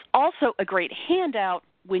 It's also a great handout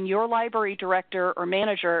when your library director or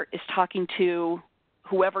manager is talking to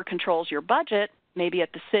whoever controls your budget, maybe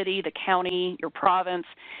at the city, the county, your province,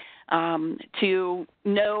 to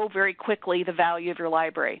know very quickly the value of your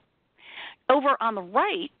library. Over on the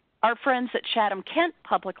right, our friends at Chatham-Kent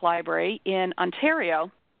Public Library in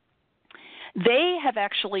Ontario, they have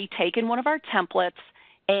actually taken one of our templates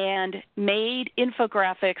and made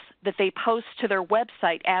infographics that they post to their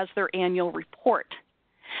website as their annual report.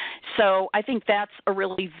 So I think that's a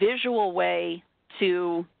really visual way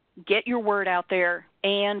to get your word out there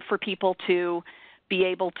and for people to be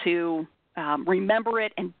able to remember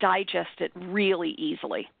it and digest it really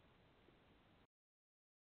easily.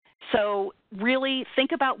 So really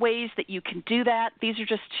think about ways that you can do that. These are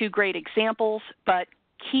just two great examples, but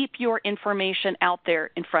keep your information out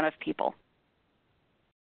there in front of people.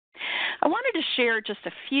 I wanted to share just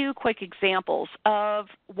a few quick examples of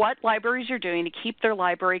what libraries are doing to keep their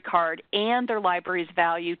library card and their library's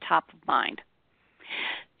value top of mind.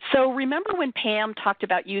 So remember when Pam talked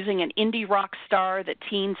about using an indie rock star that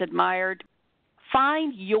teens admired?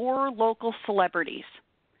 Find your local celebrities,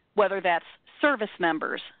 whether that's service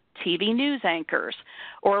members, TV news anchors,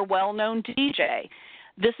 or a well-known DJ.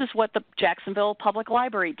 This is what the Jacksonville Public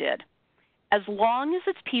Library did. As long as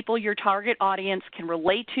it's people your target audience can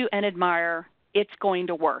relate to and admire, it's going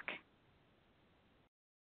to work.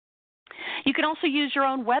 You can also use your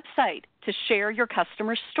own website to share your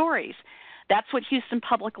customers' stories. That's what Houston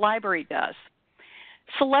Public Library does.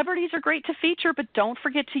 Celebrities are great to feature, but don't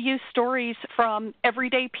forget to use stories from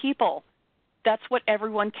everyday people. That's what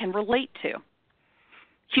everyone can relate to.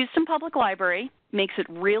 Houston Public Library makes it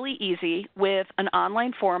really easy with an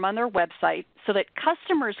online form on their website so that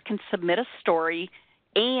customers can submit a story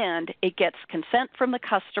and it gets consent from the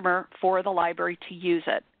customer for the library to use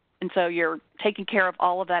it. And so you're taking care of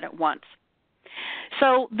all of that at once.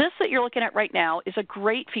 So this that you're looking at right now is a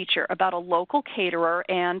great feature about a local caterer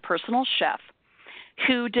and personal chef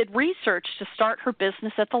who did research to start her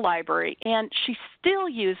business at the library, and she still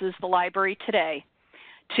uses the library today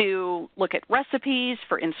to look at recipes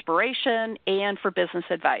for inspiration and for business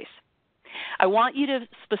advice. I want you to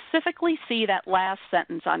specifically see that last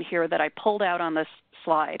sentence on here that I pulled out on this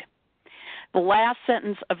slide. The last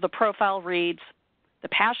sentence of the profile reads, "The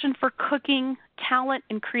passion for cooking, talent,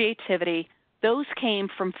 and creativity, those came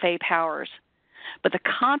from Faye Powers. But the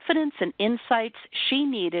confidence and insights she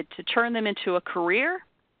needed to turn them into a career,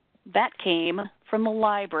 that came from the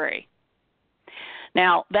library."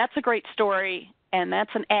 Now, that's a great story, and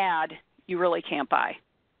that's an ad you really can't buy.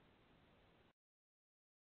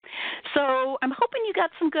 So I'm hoping you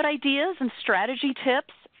got some good ideas and strategy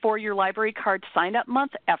tips for your library card sign-up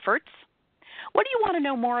month efforts. What do you want to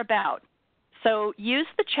know more about? So use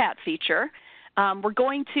the chat feature. We're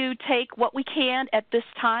going to take what we can at this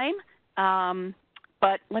time,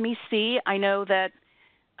 but let me see. I know that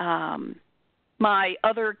my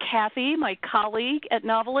other Kathy, my colleague at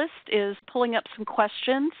NoveList, is pulling up some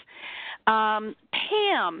questions.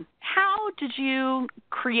 Pam, how did you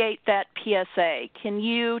create that PSA? Can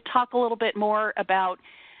you talk a little bit more about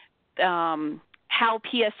how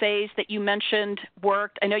PSAs that you mentioned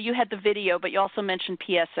worked? I know you had the video, but you also mentioned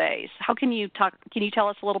PSAs. How can you talk? Can you tell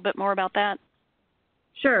us a little bit more about that?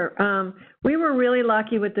 Sure. We were really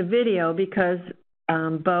lucky with the video because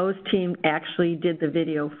Bo's team actually did the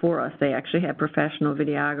video for us. They actually had professional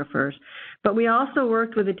videographers. But we also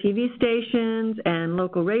worked with the TV stations and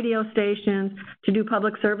local radio stations to do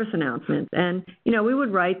public service announcements. And, you know, we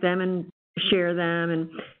would write them and share them and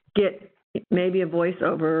get maybe a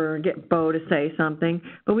voiceover or get Bo to say something.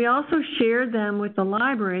 But we also shared them with the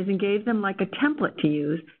libraries and gave them like a template to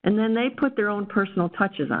use, and then they put their own personal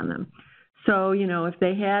touches on them. So, you know, if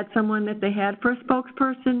they had someone that they had for a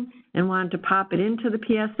spokesperson and wanted to pop it into the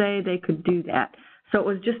PSA, they could do that. So it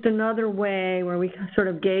was just another way where we sort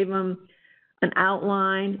of gave them an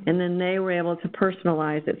outline and then they were able to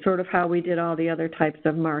personalize it, sort of how we did all the other types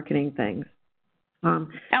of marketing things. I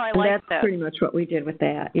like that's that. pretty much what we did with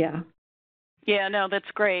that, yeah. Yeah, no, that's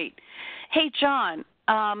great. Hey, John,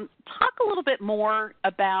 talk a little bit more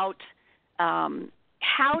about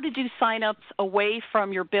how to do signups away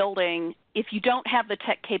from your building if you don't have the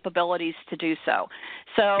tech capabilities to do so.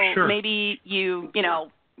 So Sure. maybe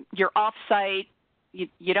you're off-site,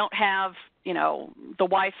 you don't have, the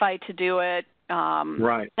Wi-Fi to do it.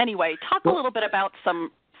 Right. Anyway, talk a little bit about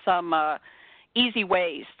some easy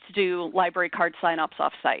ways to do library card signups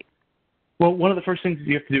off-site. Well, one of the first things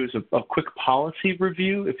you have to do is a quick policy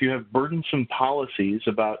review. If you have burdensome policies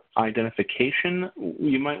about identification,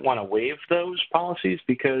 you might want to waive those policies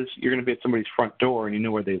because you're going to be at somebody's front door and you know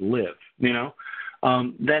where they live, you know.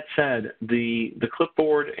 That said, the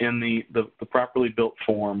clipboard and the properly built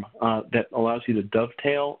form that allows you to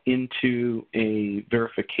dovetail into a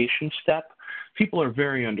verification step, people are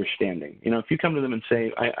very understanding. You know, if you come to them and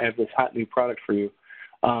say, I have this hot new product for you,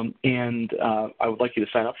 and I would like you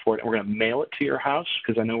to sign up for it, and we're going to mail it to your house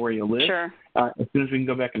because I know where you live. Sure. As soon as we can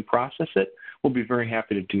go back and process it, we'll be very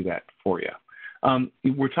happy to do that for you.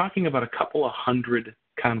 We're talking about a couple of hundred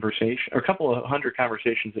conversations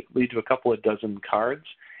that lead to a couple of dozen cards,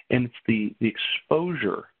 and it's the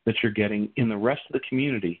exposure that you're getting in the rest of the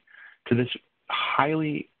community to this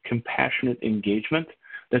highly compassionate engagement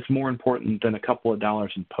that's more important than a couple of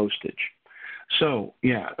dollars in postage. So,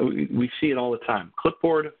 yeah, we see it all the time.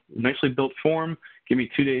 Clipboard, nicely built form, give me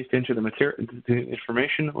 2 days to enter the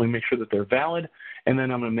information. Let me make sure that they're valid, and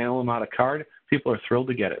then I'm going to mail them out a card. People are thrilled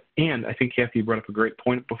to get it. And I think, Kathy, you brought up a great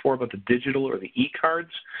point before about the digital or the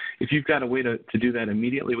e-cards. If you've got a way to do that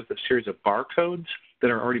immediately with a series of barcodes that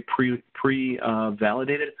are already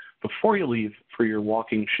pre-validated before you leave for your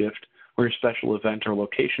walking shift or your special event or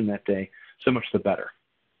location that day, so much the better.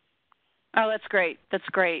 Oh, that's great. That's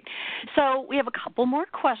great. So we have a couple more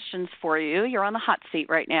questions for you. You're on the hot seat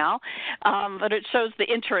right now, but it shows the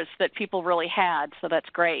interest that people really had, so that's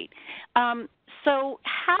great. So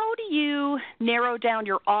how do you narrow down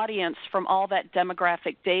your audience from all that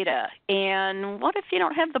demographic data? And what if you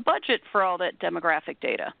don't have the budget for all that demographic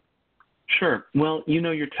data? Sure. Well, you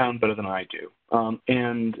know your town better than I do.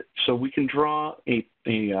 And so we can draw a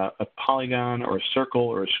polygon or a circle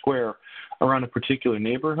or a square around a particular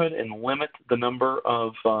neighborhood and limit the number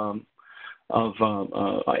of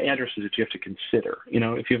addresses that you have to consider. You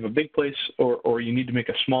know, if you have a big place or you need to make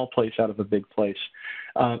a small place out of a big place,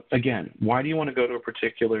 again, why do you want to go to a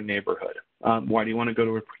particular neighborhood? Why do you want to go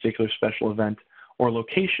to a particular special event or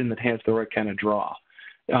location that has the right kind of draw?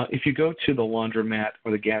 If you go to the laundromat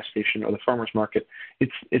or the gas station or the farmer's market,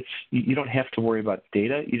 you don't have to worry about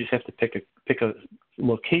data. You just have to pick a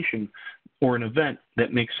location or an event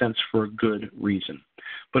that makes sense for a good reason.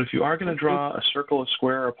 But if you are going to draw a circle, a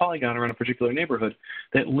square, or a polygon around a particular neighborhood,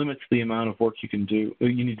 that limits the amount of work you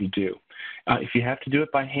need to do. If you have to do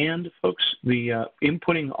it by hand, folks, the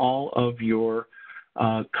inputting all of your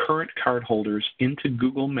current card holders into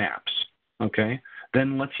Google Maps, okay,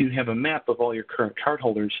 then lets you have a map of all your current card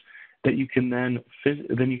holders that you can then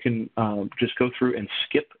just go through and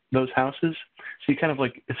skip those houses. So you kind of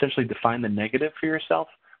like essentially define the negative for yourself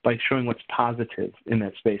by showing what's positive in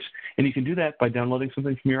that space. And you can do that by downloading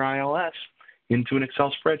something from your iOS into an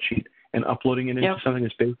Excel spreadsheet and uploading it into something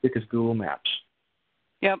as basic as Google Maps.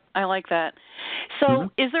 Yep, I like that. So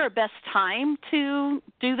is there a best time to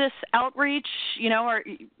do this outreach, or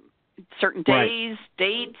certain days,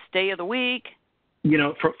 dates, day of the week?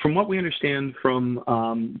 From what we understand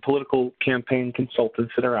from political campaign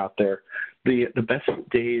consultants that are out there, the best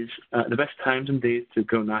days, the best times and days to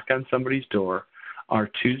go knock on somebody's door are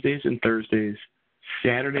Tuesdays and Thursdays,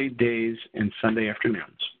 Saturday days, and Sunday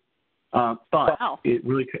afternoons. But it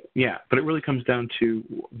really comes down to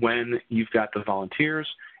when you've got the volunteers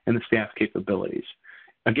and the staff capabilities.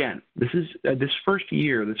 Again, this first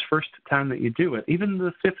time that you do it, even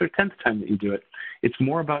the 5th or 10th time that you do it, it's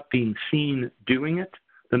more about being seen doing it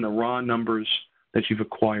than the raw numbers that you've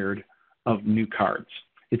acquired of new cards.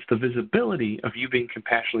 It's the visibility of you being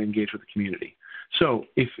compassionately engaged with the community. So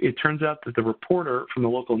if it turns out that the reporter from the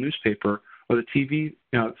local newspaper or the TV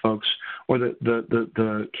folks or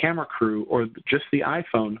the camera crew or just the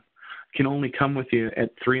iPhone can only come with you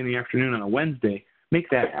at 3 in the afternoon on a Wednesday, make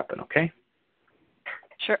that happen, okay?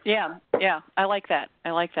 Sure. Yeah. I like that.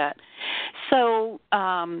 So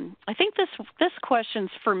I think this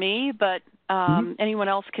question's for me, but anyone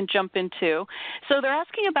else can jump in too. So they're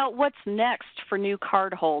asking about what's next for new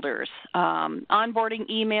card holders. Onboarding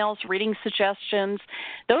emails, reading suggestions.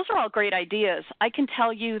 Those are all great ideas. I can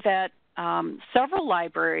tell you that several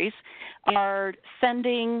libraries are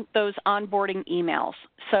sending those onboarding emails.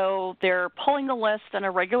 So they're pulling a list on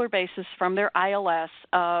a regular basis from their ILS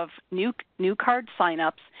of new card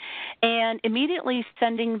signups and immediately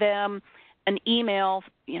sending them an email,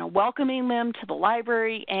 welcoming them to the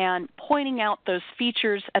library and pointing out those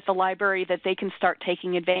features at the library that they can start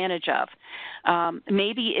taking advantage of.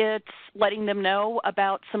 Maybe it's letting them know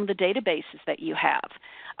about some of the databases that you have.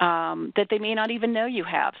 That they may not even know you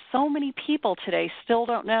have. So many people today still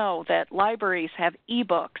don't know that libraries have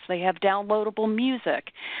ebooks, they have downloadable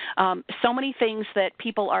music, so many things that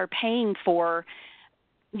people are paying for,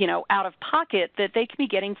 out of pocket that they can be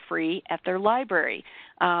getting free at their library.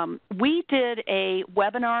 We did a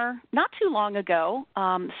webinar not too long ago,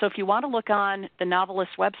 so if you want to look on the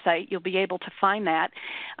NoveList website, you'll be able to find that.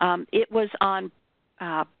 It was on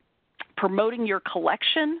promoting your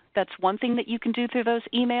collection. That's one thing that you can do through those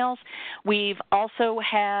emails. We've also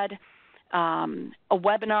had a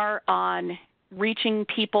webinar on reaching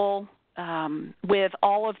people with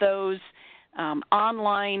all of those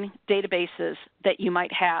online databases that you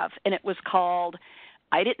might have, and it was called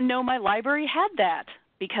I Didn't Know My Library Had That,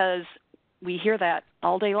 because we hear that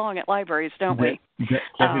all day long at libraries, don't we?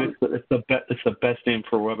 It's the best name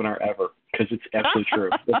for a webinar ever, because it's absolutely true.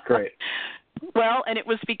 That's great. Well, and it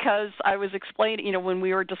was because I was explaining, when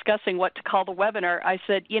we were discussing what to call the webinar, I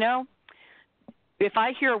said, if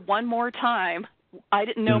I hear one more time, I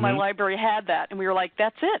didn't know my library had that. And we were like,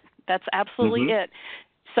 that's it. That's absolutely it.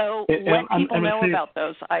 So let people know about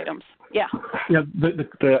those items. Yeah. Yeah.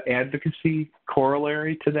 The advocacy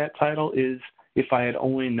corollary to that title is, if I had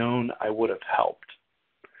only known, I would have helped.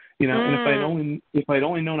 And if I'd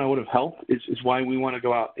only known I would have helped is why we want to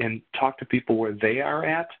go out and talk to people where they are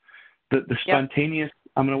at. The spontaneous,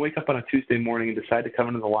 I'm going to wake up on a Tuesday morning and decide to come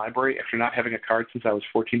into the library after not having a card since I was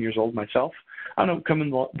 14 years old myself. I don't come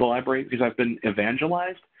into the library because I've been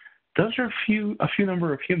evangelized. Those are a few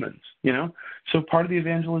number of humans, So part of the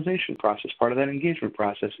evangelization process, part of that engagement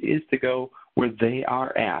process is to go where they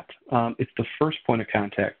are at. It's the first point of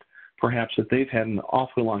contact, perhaps, that they've had in an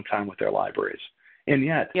awfully long time with their libraries. And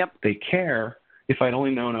yet they care. If I'd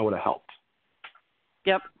only known, I would have helped.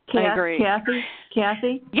 Yep. I agree.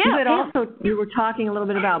 Kathy? Yeah. You were talking a little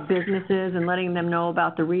bit about businesses and letting them know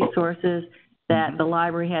about the resources that the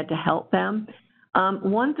library had to help them.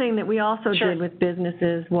 One thing that we also did with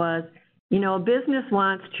businesses was, a business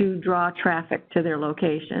wants to draw traffic to their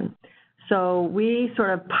location. So we sort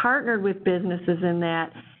of partnered with businesses in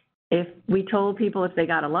that if we told people if they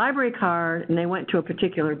got a library card and they went to a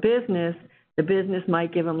particular business, the business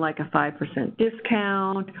might give them like a 5%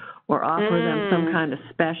 discount or offer them some kind of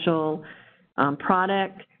special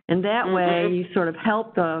product. And that way you sort of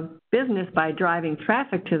help the business by driving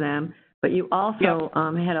traffic to them, but you also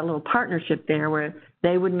had a little partnership there where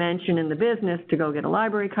they would mention in the business to go get a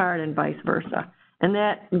library card and vice versa. And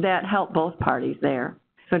that helped both parties there.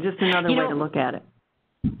 So just another way to look at it.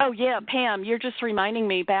 Oh, yeah, Pam, you're just reminding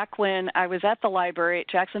me, back when I was at the library, at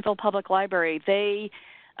Jacksonville Public Library,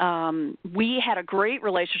 we had a great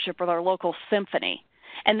relationship with our local symphony.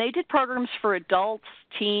 And they did programs for adults,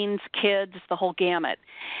 teens, kids, the whole gamut.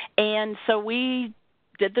 And so we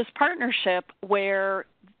did this partnership where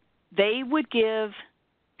they would give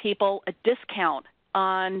people a discount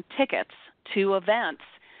on tickets to events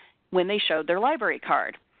when they showed their library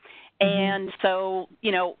card. And so,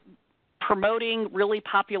 promoting really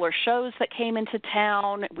popular shows that came into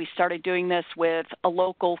town. We started doing this with a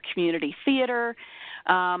local community theater.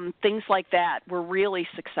 Things like that were really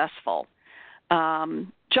successful.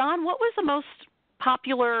 John, what was the most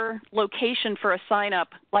popular location for a sign-up,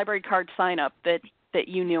 library card sign-up that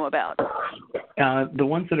you knew about? The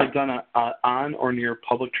ones that are done on or near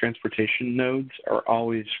public transportation nodes are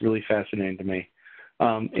always really fascinating to me.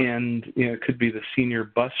 And it could be the senior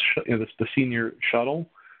bus, the senior shuttle.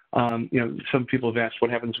 Some people have asked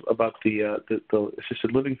what happens about the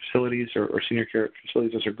assisted living facilities or senior care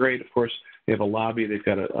facilities. Those are great. Of course, they have a lobby. They've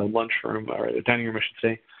got a lunchroom or a dining room, I should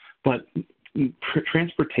say. But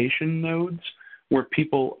transportation nodes where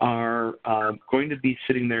people are going to be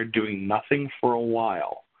sitting there doing nothing for a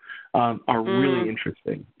while are really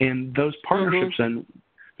interesting. And those partnerships then,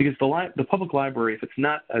 because the public library, if it's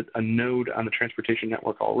not a node on the transportation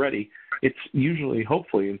network already, it's usually,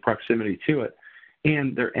 hopefully, in proximity to it,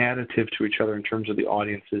 and they're additive to each other in terms of the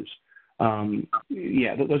audiences. Those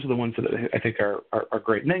are the ones that I think are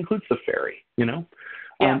great, and that includes the ferry.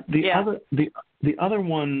 The other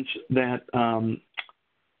ones that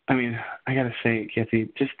I got to say, Kathy,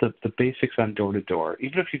 just the basics on door-to-door.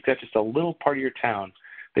 Even if you've got just a little part of your town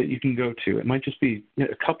that you can go to, it might just be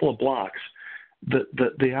a couple of blocks.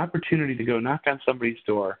 The opportunity to go knock on somebody's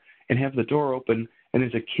door and have the door open, and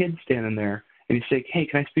there's a kid standing there, and you say, "Hey,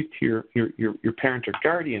 can I speak to your parent or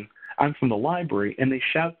guardian? I'm from the library," and they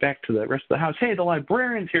shout back to the rest of the house, "Hey, the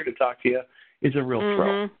librarian's here to talk to you," is a real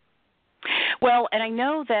thrill. Well, and I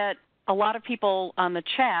know that a lot of people on the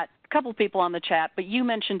chat, a couple of people on the chat, but you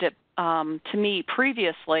mentioned it to me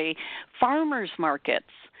previously, farmers markets.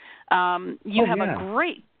 You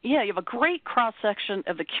have a great cross-section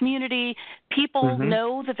of the community. People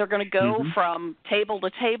know that they're going to go from table to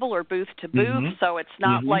table or booth to booth, so it's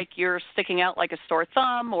not like you're sticking out like a sore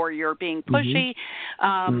thumb or you're being pushy.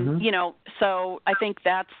 So I think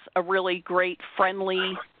that's a really great,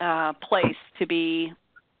 friendly place to be,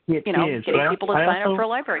 getting people to sign up for a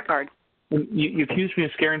library card. You accused me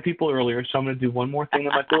of scaring people earlier, so I'm going to do one more thing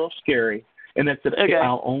that might be a little scary. And that's that okay.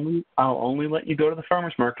 I'll only let you go to the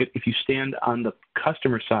farmer's market if you stand on the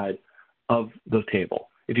customer side of the table.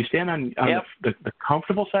 If you stand on the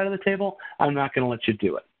comfortable side of the table, I'm not going to let you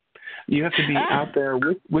do it. You have to be out there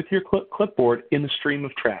with your clipboard in the stream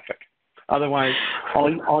of traffic. Otherwise,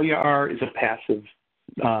 all you are is a passive.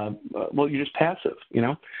 You're just passive,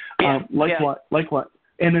 What?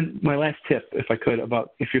 And then my last tip, if I could,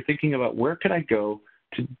 if you're thinking about where could I go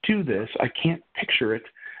to do this, I can't picture it.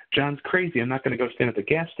 John's crazy. I'm not going to go stand at the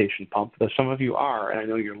gas station pump, though some of you are, and I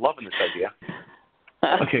know you're loving this idea.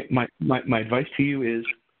 Okay, my advice to you is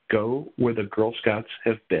go where the Girl Scouts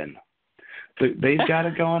have been. They've got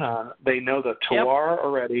it going on. They know the terroir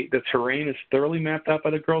already. The terrain is thoroughly mapped out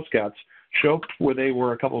by the Girl Scouts. Show up where they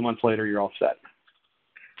were a couple of months later, you're all set.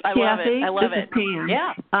 I love it. This is Pam.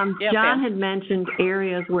 Yeah. John had mentioned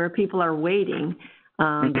areas where people are waiting,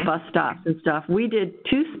 bus stops and stuff. We did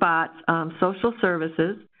 2 spots, social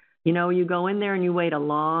services. You go in there and you wait a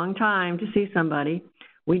long time to see somebody.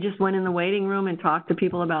 We just went in the waiting room and talked to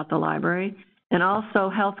people about the library, and also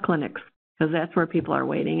health clinics, because that's where people are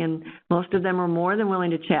waiting. And most of them are more than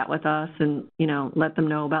willing to chat with us and, let them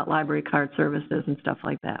know about library card services and stuff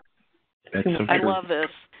like that. That's so I true. love this.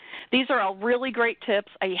 These are all really great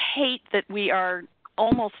tips. I hate that we are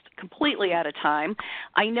almost completely out of time.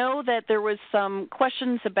 I know that there was some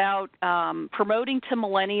questions about promoting to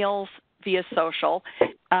millennials via social.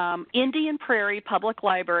 Indian Prairie Public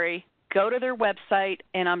Library, go to their website,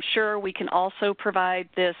 and I'm sure we can also provide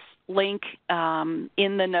this link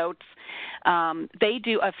in the notes. They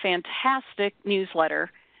do a fantastic newsletter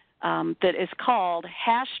that is called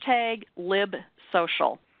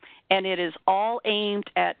 #LibSocial. And it is all aimed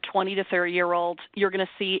at 20 to 30-year-olds. You're going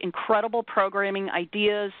to see incredible programming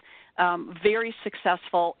ideas, very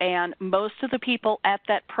successful, and most of the people at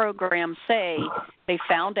that program say they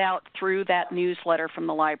found out through that newsletter from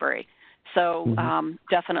the library. So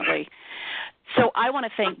definitely. So I want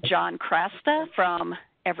to thank John Chrastka from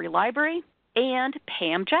EveryLibrary and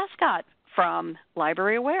Pam Jaskot from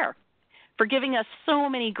LibraryAware for giving us so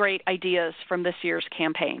many great ideas from this year's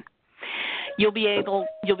campaign. You'll be able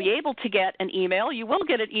to get an email. You will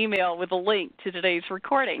get an email with a link to today's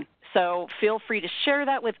recording. So feel free to share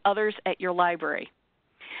that with others at your library.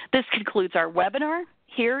 This concludes our webinar.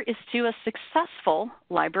 Here is to a successful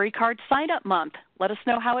library card sign-up month. Let us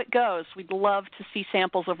know how it goes. We'd love to see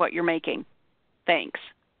samples of what you're making. Thanks.